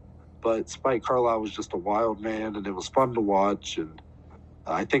 but Spike Carlisle was just a wild man, and it was fun to watch. And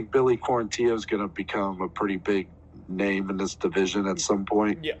I think Billy Quarantillo is going to become a pretty big name in this division at some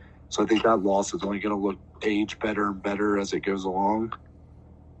point. Yeah. So I think that loss is only going to age better and better as it goes along.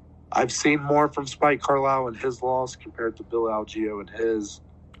 I've seen more from Spike Carlisle in his loss compared to Bill Algeo in his.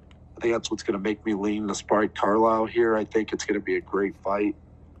 I think that's what's going to make me lean to Spike Carlisle here. I think it's going to be a great fight.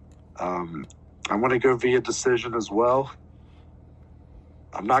 I'm going to go via decision as well.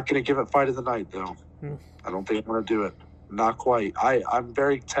 I'm not going to give it fight of the night, though. I don't think I'm going to do it. Not quite. I'm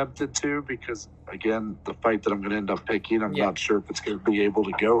very tempted to, because, again, the fight that I'm going to end up picking, I'm not sure if it's going to be able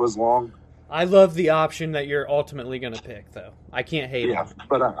to go as long. I love the option that you're ultimately going to pick, though. I can't hate it. Yeah,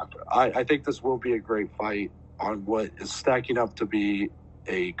 but I think this will be a great fight on what is stacking up to be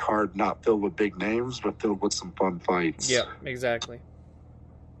a card not filled with big names, but filled with some fun fights. Yeah, exactly.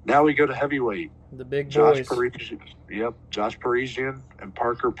 Now we go to heavyweight. The big Josh boys. Parisian. Yep, Josh Parisian and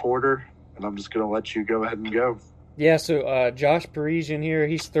Parker Porter. And I'm just going to let you go ahead and go. Yeah, so Josh Parisian here,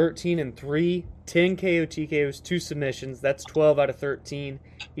 he's 13-3, 10 KO TKOs, 2 submissions. That's 12 out of 13.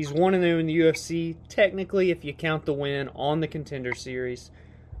 He's 1-0 in the UFC, technically, if you count the win on the Contender Series.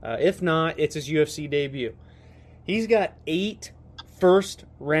 If not, it's his UFC debut. He's got 8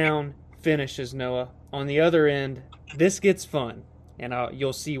 first-round finishes, Noah. On the other end, this gets fun, and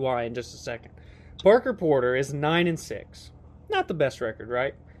you'll see why in just a second. Parker Porter is 9-6. Not the best record,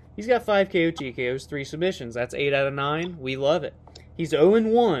 right? He's got 5 KO TKOs, 3 submissions. That's 8 out of 9. We love it. He's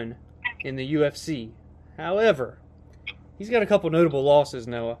 0-1 in the UFC. However, he's got a couple notable losses,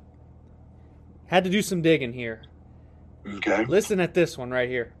 Noah. Had to do some digging here. Okay. Listen at this one right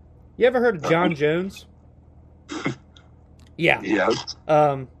here. You ever heard of John Jones? Yeah. Yes.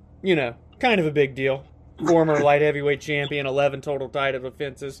 You know, kind of a big deal. Former light heavyweight champion, 11 total title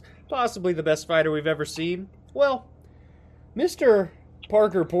defenses. Possibly the best fighter we've ever seen. Well, Mr.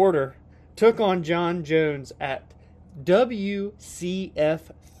 Parker Porter took on John Jones at WCF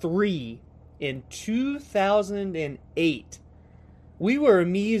 3 in 2008. We were a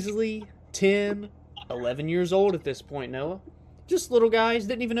measly 10, 11 years old at this point, Noah. Just little guys,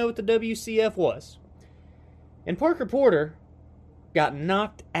 didn't even know what the WCF was. And Parker Porter got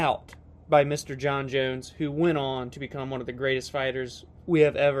knocked out by Mr. John Jones, who went on to become one of the greatest fighters we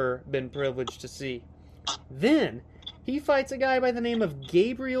have ever been privileged to see. Then he fights a guy by the name of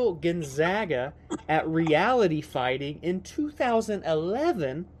Gabriel Gonzaga at Reality Fighting in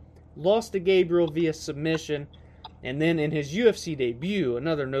 2011, lost to Gabriel via submission, and then in his UFC debut,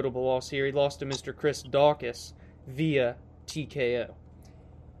 another notable loss here, he lost to Mr. Chris Daukaus via TKO.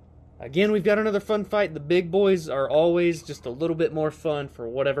 Again, we've got another fun fight. The big boys are always just a little bit more fun for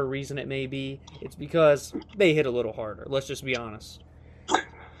whatever reason it may be. It's because they hit a little harder. Let's just be honest.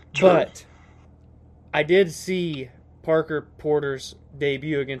 True. But I did see Parker Porter's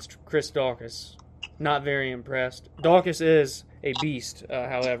debut against Chris Daukaus. Not very impressed. Daukaus is a beast,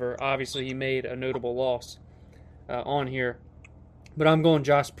 however. Obviously, he made a notable loss on here. But I'm going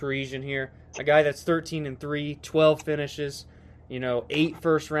Josh Parisian here. A guy that's 13-3, 12 finishes. 8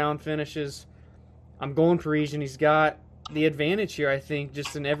 first-round finishes. I'm going Parisian. He's got the advantage here, I think,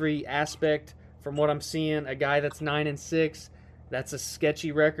 just in every aspect from what I'm seeing. A guy that's 9-6. That's a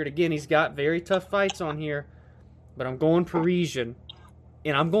sketchy record. Again, he's got very tough fights on here. But I'm going Parisian.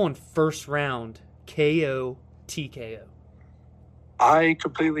 And I'm going first round KO TKO. I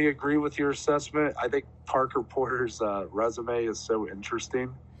completely agree with your assessment. I think Parker Porter's resume is so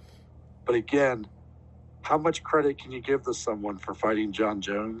interesting. But again, how much credit can you give to someone for fighting John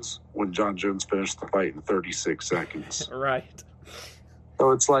Jones when John Jones finished the fight in 36 seconds? Right. So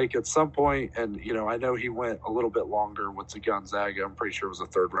it's like at some point, and I know he went a little bit longer with the Gonzaga. I'm pretty sure it was a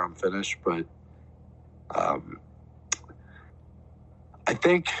third-round finish, but I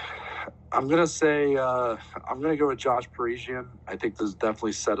think I'm going to say I'm going to go with Josh Parisian. I think this is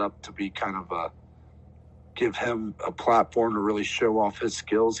definitely set up to be kind of give him a platform to really show off his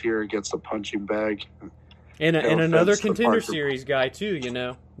skills here against a punching bag. And another Contender Series guy, too,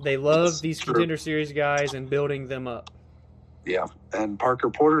 They love these Contender Series guys and building them up. Yeah, and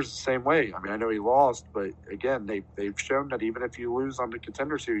Parker Porter's the same way. I mean, I know he lost, but again, they've shown that even if you lose on the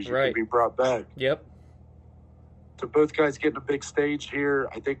Contender Series, you can be brought back. Yep. So both guys getting a big stage here.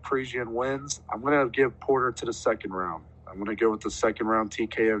 I think Parisian wins. I'm going to give Porter to the second round. I'm going to go with the second round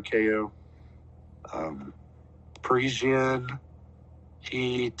TKO KO. Parisian,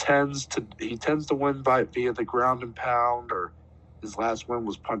 he tends to win via the ground and pound, or his last win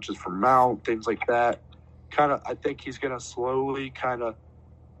was punches from mount, things like that. I think he's going to slowly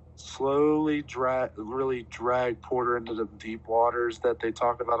drag Porter into the deep waters that they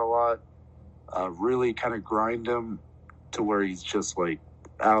talk about a lot. Really kind of grind him to where he's just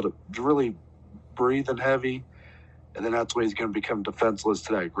really breathing heavy. And then that's when he's going to become defenseless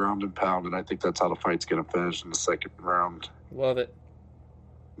to that ground and pound. And I think that's how the fight's going to finish in the second round. Love it.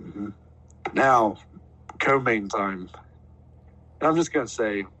 Mm-hmm. Now, co-main time. And I'm just going to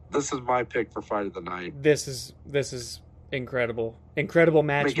say, this is my pick for fight of the night. This is incredible. Incredible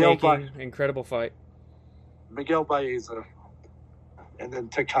matchmaking. Incredible fight. Miguel Baeza and then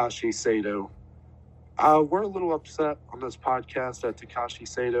Takashi Sato. We're a little upset on this podcast at Takashi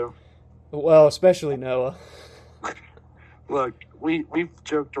Sato. Well, especially Noah. Look, we've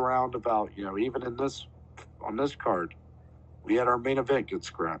joked around about, even on this card, we had our main event get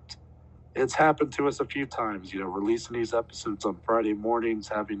scrapped. It's happened to us a few times, releasing these episodes on Friday mornings,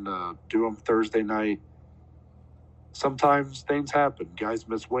 having to do them Thursday night. Sometimes things happen. Guys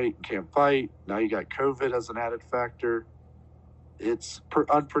miss weight and can't fight. Now you got COVID as an added factor. It's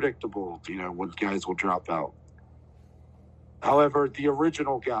unpredictable, when guys will drop out. However, the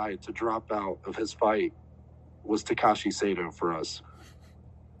original guy to drop out of his fight was Takashi Sato for us.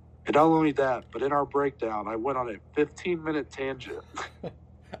 And not only that, but in our breakdown, I went on a 15-minute tangent.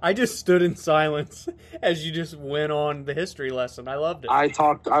 I just stood in silence as you just went on the history lesson. I loved it. I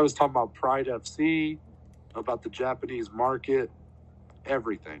was talking about Pride FC, about the Japanese market,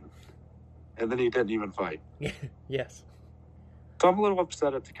 everything. And then he didn't even fight. Yes. So I'm a little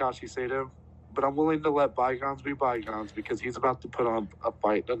upset at Takashi Sato, but I'm willing to let bygones be bygones because he's about to put on a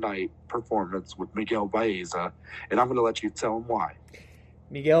fight tonight performance with Miguel Baeza, and I'm going to let you tell him why.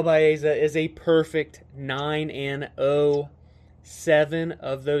 Miguel Baeza is a perfect 9-0. 7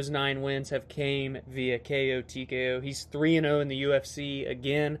 of those 9 wins have came via KO TKO. He's 3-0 in the UFC.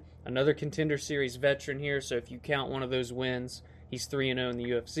 Again, another Contender Series veteran here, so if you count one of those wins, he's 3-0 in the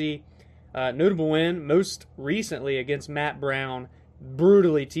UFC. Notable win, most recently against Matt Brown.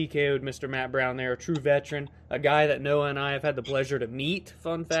 Brutally TKO'd Mr. Matt Brown there, a true veteran, a guy that Noah and I have had the pleasure to meet.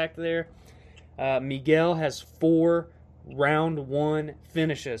 Fun fact there. Miguel has 4 round 1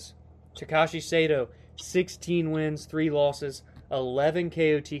 finishes. Takashi Sato, 16 wins, 3 losses, 11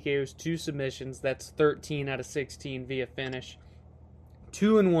 KO TKOs, 2 submissions. That's 13 out of 16 via finish.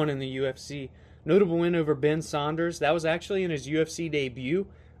 2-1 in the UFC. Notable win over Ben Saunders. That was actually in his UFC debut.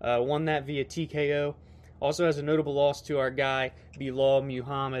 Won that via TKO. Also has a notable loss to our guy, Bilal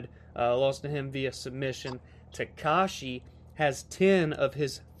Muhammad. Lost to him via submission. Takashi has 10 of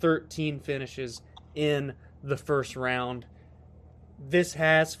his 13 finishes in the first round. This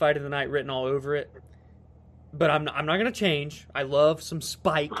has Fight of the Night written all over it. But I'm not going to change. I love some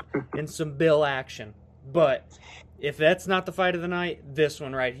spike and some Bill action. But if that's not the Fight of the Night, this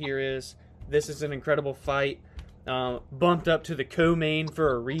one right here is. This is an incredible fight. Bumped up to the co-main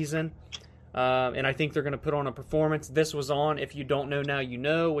for a reason. And I think they're going to put on a performance. This was on If You Don't Know Now You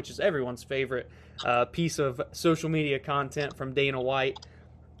Know, which is everyone's favorite piece of social media content from Dana White.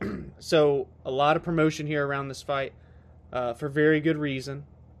 So a lot of promotion here around this fight for very good reason.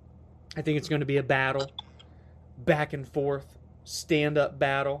 I think it's going to be a battle, back and forth, stand-up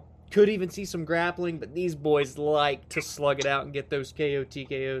battle. Could even see some grappling, but these boys like to slug it out and get those KO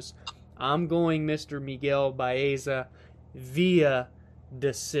TKOs. I'm going Mr. Miguel Baeza via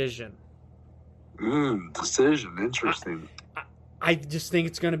decision. Decision. Interesting. I just think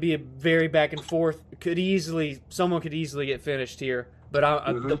it's going to be a very back and forth. Someone could easily get finished here. But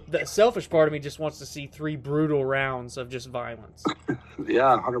the selfish part of me just wants to see 3 brutal rounds of just violence.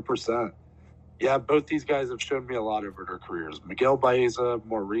 Yeah, 100%. Yeah, both these guys have shown me a lot over their careers. Miguel Baeza,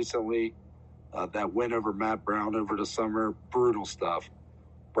 more recently, that win over Matt Brown over the summer, brutal stuff.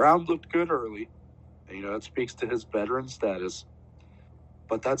 Brown looked good early. It speaks to his veteran status.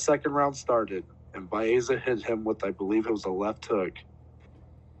 But that second round started, and Baeza hit him with, I believe it was a left hook.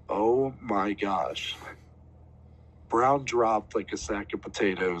 Oh, my gosh. Brown dropped like a sack of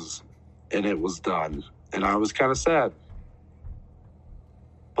potatoes, and it was done. And I was kind of sad.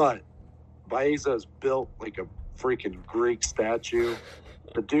 But Baeza is built like a freaking Greek statue.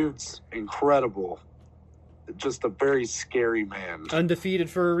 The dude's incredible. Just a very scary man. Undefeated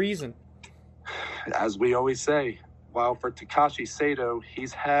for a reason. As we always say. While for Takashi Sato,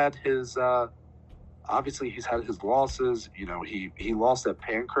 he's had his obviously he's had his losses. He lost at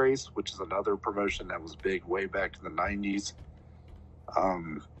Pancrase, which is another promotion that was big way back in the 90s.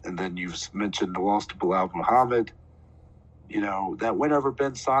 And then you've mentioned the loss to Bilal Muhammad. That win over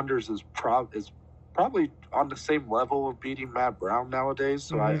Ben Saunders is probably on the same level of beating Matt Brown nowadays.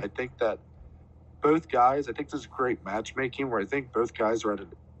 So I think that both guys, I think this is great matchmaking where I think both guys are at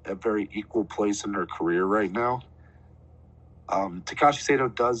a very equal place in their career right now. Takashi Sato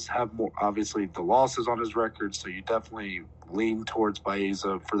does have more, obviously, the losses on his record, so you definitely lean towards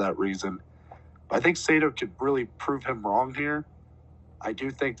Baeza for that reason. But I think Sato could really prove him wrong here. I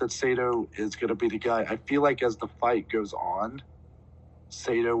do think that Sato is going to be the guy. I feel like as the fight goes on,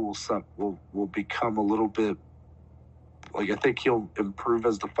 Sato will become a little bit, I think he'll improve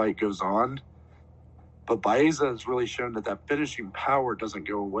as the fight goes on. But Baeza has really shown that finishing power doesn't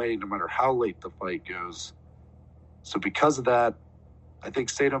go away no matter how late the fight goes. So because of that, I think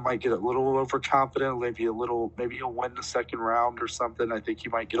Sato might get a little overconfident. Maybe he'll win the second round or something. I think he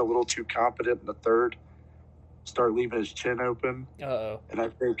might get a little too confident in the third, start leaving his chin open. Uh-oh. And I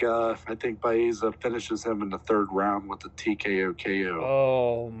think Baeza finishes him in the third round with a TKO KO.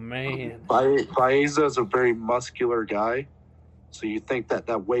 Oh man, Baeza is a very muscular guy, so you think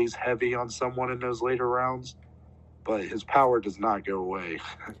that weighs heavy on someone in those later rounds, but his power does not go away.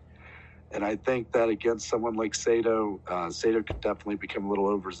 And I think that against someone like Sato, Sato could definitely become a little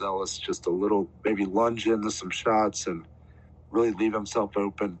overzealous, just a little, maybe lunge into some shots and really leave himself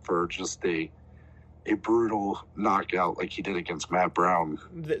open for just a brutal knockout like he did against Matt Brown.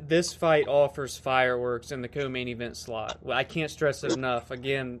 This fight offers fireworks in the co-main event slot. I can't stress it enough.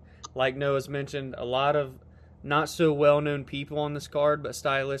 Again, like Noah's mentioned, a lot of not so well-known people on this card, but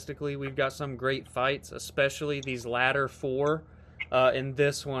stylistically we've got some great fights, especially these latter 4. And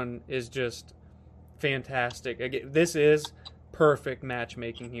this one is just fantastic. Again, this is perfect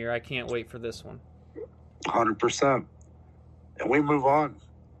matchmaking here. I can't wait for this one. 100%. And we move on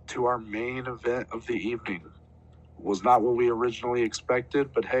to our main event of the evening. Was not what we originally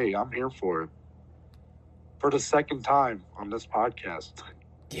expected, but hey, I'm here for it. For the second time on this podcast.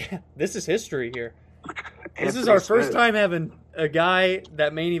 Yeah, this is history here. This is our first time having a guy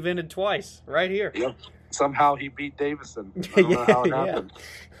that main evented twice right here. Yep. Somehow he beat Davison. I don't know how it happened.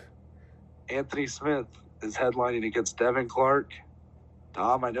 Yeah. Anthony Smith is headlining against Devin Clark.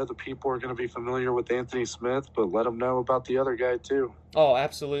 Tom, I know the people are going to be familiar with Anthony Smith, but let them know about the other guy too. Oh,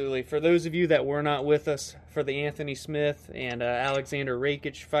 absolutely. For those of you that were not with us for the Anthony Smith and Alexander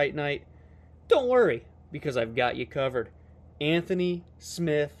Rakic fight night, don't worry, because I've got you covered. Anthony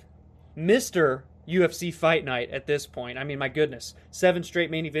Smith, Mr. UFC Fight Night at this point. I mean, my goodness. 7 straight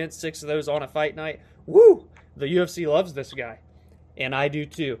main events, 6 of those on a fight night. Woo! The UFC loves this guy. And I do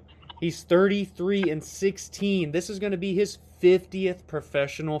too. He's 33-16. This is going to be his 50th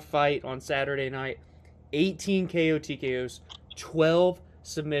professional fight on Saturday night. 18 KO TKOs, 12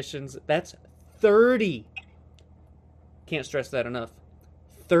 submissions. That's 30. Can't stress that enough.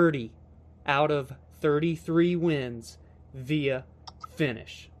 30 out of 33 wins via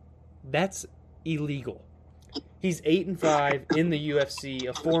finish. That's illegal. He's 8-5 in the UFC,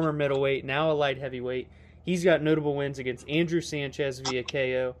 a former middleweight, now a light heavyweight. He's got notable wins against Andrew Sanchez via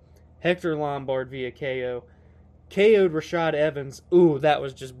KO, Hector Lombard via KO, KO'd Rashad Evans. Ooh, that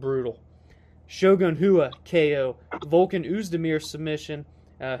was just brutal. Shogun Rua KO, Volkan Oezdemir submission,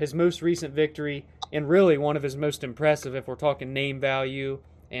 his most recent victory, and really one of his most impressive if we're talking name value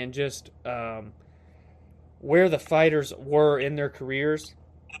and just where the fighters were in their careers.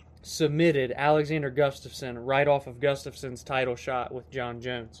 Submitted Alexander Gustafsson right off of Gustafsson's title shot with John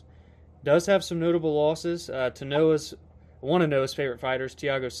Jones. Does have some notable losses to one of Noah's favorite fighters,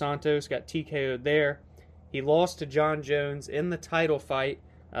 Thiago Santos, got TKO'd there. He lost to John Jones in the title fight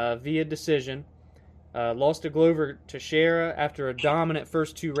via decision. Lost to Glover Teixeira after a dominant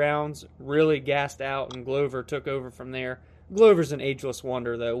first 2 rounds, really gassed out, and Glover took over from there. Glover's an ageless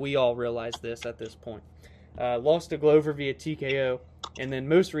wonder, though. We all realize this at this point. Lost to Glover via TKO, and then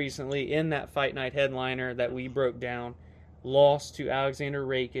most recently in that Fight Night headliner that we broke down, lost to Alexander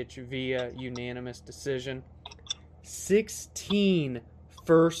Rakic via unanimous decision. 16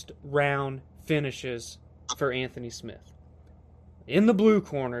 first-round finishes for Anthony Smith. In the blue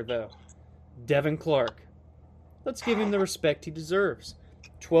corner, though, Devin Clark. Let's give him the respect he deserves.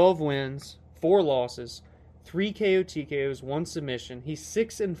 12 wins, 4 losses, 3 KO TKOs, 1 submission. He's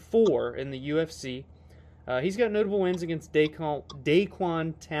 6-4 in the UFC. He's got notable wins against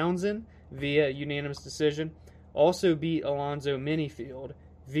Daquan Townsend via unanimous decision. Also beat Alonzo Minifield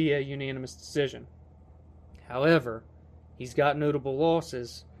via unanimous decision. However, he's got notable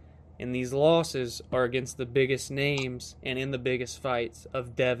losses, and these losses are against the biggest names and in the biggest fights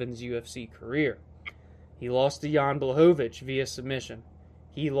of Devin's UFC career. He lost to Jan Blachowicz via submission.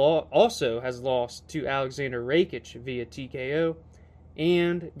 He also has lost to Alexander Rakic via TKO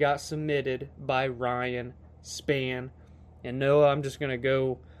and got submitted by Ryan Spann. And Noah, I'm just going to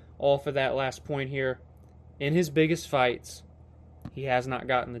go off of that last point here. In his biggest fights, he has not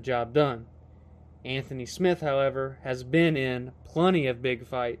gotten the job done. Anthony Smith, however, has been in plenty of big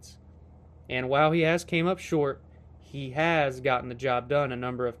fights. And while he has came up short, he has gotten the job done a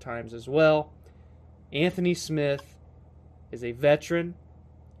number of times as well. Anthony Smith is a veteran.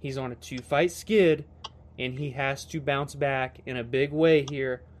 He's on a 2-fight skid, and he has to bounce back in a big way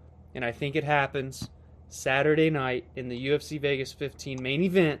here. And I think it happens Saturday night in the UFC Vegas 15 main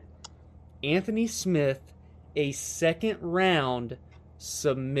event. Anthony Smith, a second-round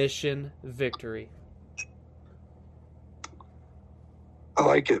submission victory. I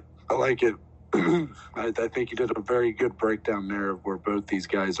like it. I think you did a very good breakdown there of where both these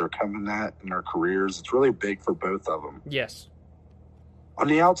guys are coming at in their careers. It's really big for both of them. Yes. On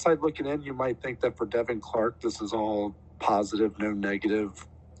the outside looking in, you might think that for Devin Clark, this is all positive, no negative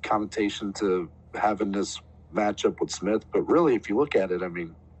connotation to having this matchup with Smith. But really, if you look at it, I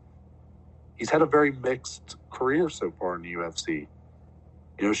mean, he's had a very mixed career so far in the UFC.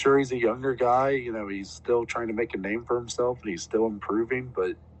 You know, sure, he's a younger guy. You know, he's still trying to make a name for himself, and he's still improving.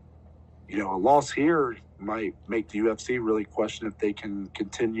 But, you know, a loss here might make the UFC really question if they can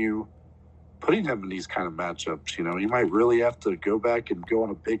continue putting him in these kind of matchups. You know, you might really have to go back and go on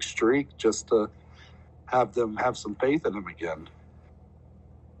a big streak just to have them have some faith in him again.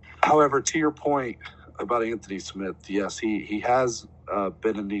 However, to your point about Anthony Smith, yes, he has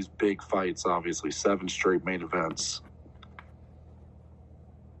been in these big fights, obviously, 7 straight main events.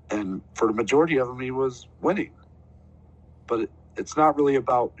 And for the majority of them, he was winning. But it's not really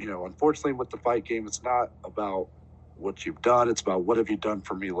about, you know, unfortunately with the fight game, it's not about what you've done. It's about what have you done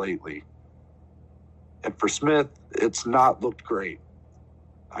for me lately. And for Smith, it's not looked great.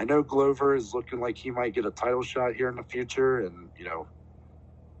 I know Glover is looking like he might get a title shot here in the future. And, you know,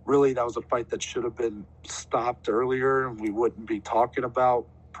 really that was a fight that should have been stopped earlier. And we wouldn't be talking about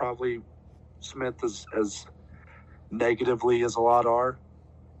probably Smith as negatively as a lot are.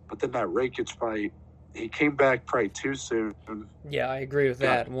 But then that Rakic fight, he came back probably too soon. Yeah, I agree with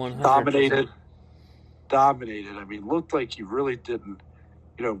that. 100%. Dominated. I mean, looked like he really didn't.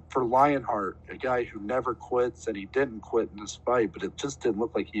 You know, for Lionheart, a guy who never quits, and he didn't quit in this fight, but it just didn't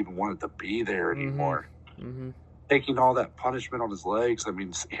look like he even wanted to be there anymore. Mm-hmm. Taking all that punishment on his legs. I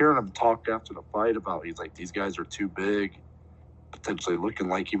mean, hearing him talk after the fight about, he's like, these guys are too big, potentially looking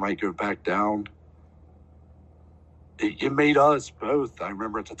like he might go back down. It made us both, I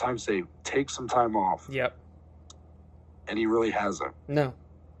remember at the time, say, take some time off. Yep. And he really hasn't. No.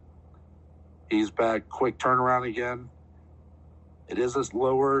 He's back, quick turnaround again. It is a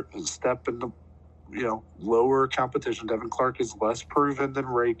step in the, lower competition. Devin Clark is less proven than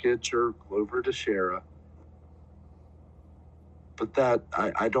Rakic or Glover Teixeira. But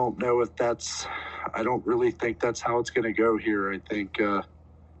I don't know if I don't really think that's how it's going to go here. I think,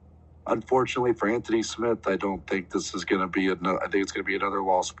 unfortunately for Anthony Smith, I don't think this is going to be I think it's going to be another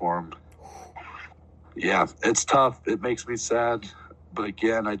loss for him. Yeah, it's tough. It makes me sad. But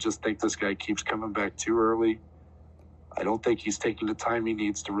again, I just think this guy keeps coming back too early. I don't think he's taking the time he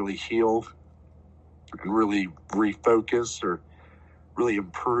needs to really heal and really refocus or really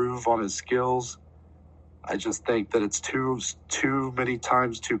improve on his skills. I just think that it's too many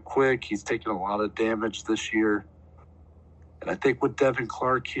times too quick. He's taken a lot of damage this year. And I think with Devin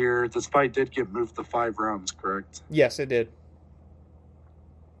Clark here, this fight did get moved to 5 rounds, correct? Yes, it did.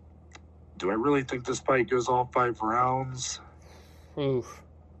 Do I really think this fight goes all 5 rounds? Oof.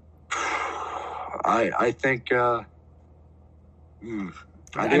 I think I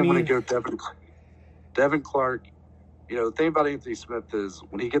think I'm going to go Devin Clark. The thing about Anthony Smith is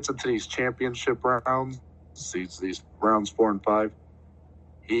when he gets into these championship rounds, these rounds 4 and 5,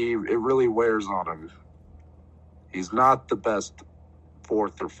 it really wears on him. He's not the best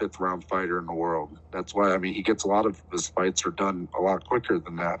 4th or 5th round fighter in the world. That's why, he gets a lot of his fights are done a lot quicker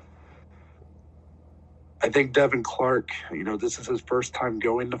than that. I think Devin Clark, this is his first time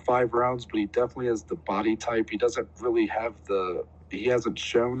going to 5 rounds, but he definitely has the body type. He doesn't really have he hasn't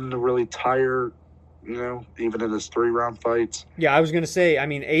shown to really tire, even in his 3-round fights. Yeah, I was going to say,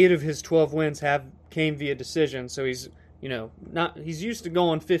 8 of his 12 wins came via decision, so he's, he's used to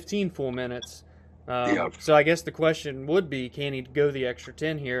going 15 full minutes. So I guess the question would be, can he go the extra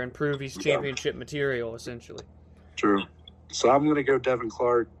 10 here and prove he's championship material, essentially? True. So I'm going to go Devin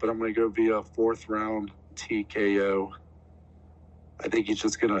Clark, but I'm going to go via 4th round TKO. I think he's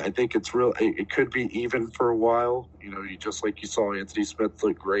just going to, it could be even for a while. Just like you saw Anthony Smith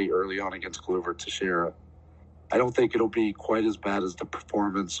look great early on against Glover Teixeira. I don't think it'll be quite as bad as the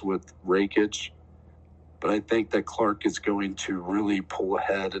performance with Rakic, but I think that Clark is going to really pull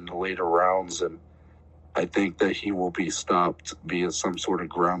ahead in the later rounds, and I think that he will be stopped via some sort of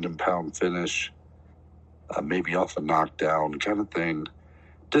ground and pound finish, maybe off a knockdown kind of thing.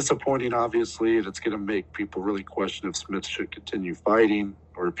 Disappointing, obviously, and it's going to make people really question if Smith should continue fighting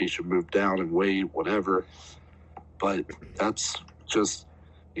or if he should move down and weight, whatever. But that's just,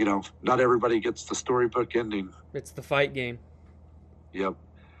 not everybody gets the storybook ending. It's the fight game. Yep.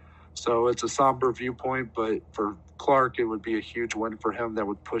 So it's a somber viewpoint, but for Clark, it would be a huge win for him that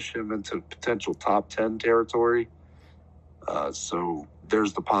would push him into potential top 10 territory. So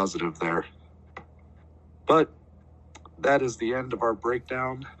there's the positive there. But that is the end of our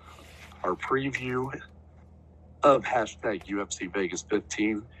breakdown, our preview of #UFC Vegas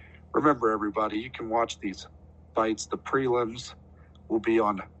 15. Remember, everybody, you can watch these fights. The prelims will be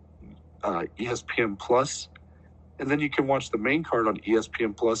on ESPN Plus, and then you can watch the main card on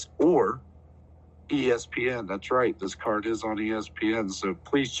ESPN Plus or ESPN. That's right. This card is on ESPN, so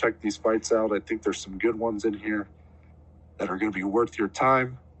please check these fights out. I think there's some good ones in here that are going to be worth your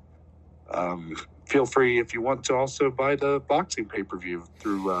time. Feel free, if you want to, also buy the boxing pay-per-view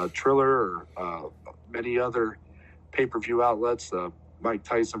through Triller or many other pay-per-view outlets, Mike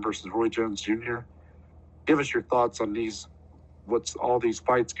Tyson versus Roy Jones Jr. Give us your thoughts on what's all these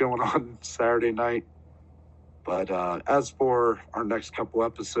fights going on Saturday night. But as for our next couple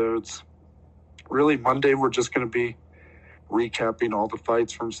episodes, really Monday we're just going to be recapping all the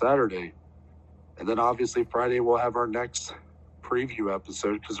fights from Saturday. And then obviously Friday we'll have our next preview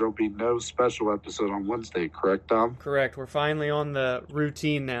episode because there'll be no special episode on Wednesday, correct, Dom? Correct. We're finally on the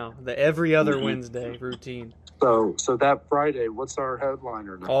routine now, the every other Wednesday routine. So that Friday, what's our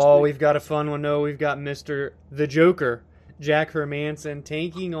headliner next week? We've got a fun one. No, we've got Mr. The Joker, Jack Hermansson,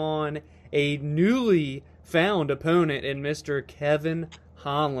 taking on a newly found opponent in Mr. Kevin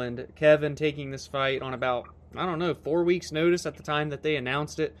Holland. Kevin taking this fight on about, 4 weeks notice at the time that they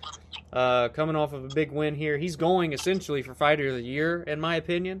announced it. Coming off of a big win here. He's going essentially for Fighter of the Year, in my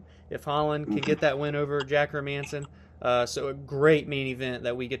opinion, if Holland can get that win over Jack Hermansson. So a great main event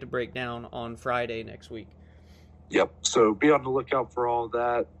that we get to break down on Friday next week. Yep. So be on the lookout for all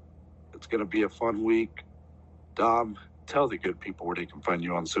that. It's going to be a fun week. Dom, tell the good people where they can find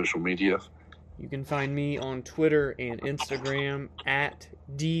you on social media. You can find me on Twitter and Instagram at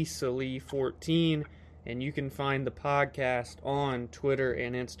DSalee14. And you can find the podcast on Twitter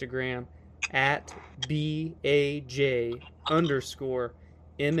and Instagram at BAJ_MMA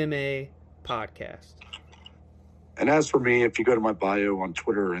podcast. And as for me, if you go to my bio on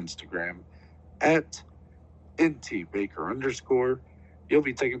Twitter or Instagram at NTBaker_, you'll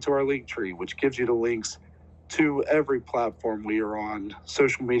be taken to our link tree, which gives you the links to every platform we are on,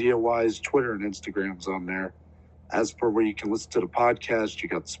 social media-wise. Twitter and Instagram's on there. As for where you can listen to the podcast, you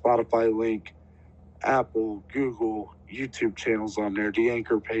got the Spotify link, Apple, Google, YouTube channels on there, the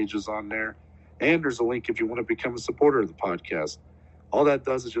Anchor page is on there, and there's a link if you want to become a supporter of the podcast. All that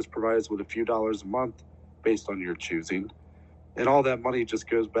does is just provide us with a few dollars a month based on your choosing. And all that money just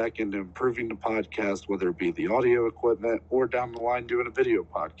goes back into improving the podcast, whether it be the audio equipment or down the line doing a video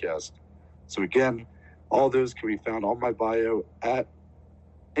podcast. So again, all those can be found on my bio at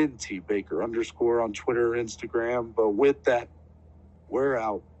ntbaker_ on Twitter, Instagram. But with that, we're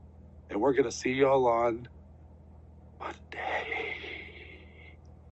out. And we're going to see y'all on Monday.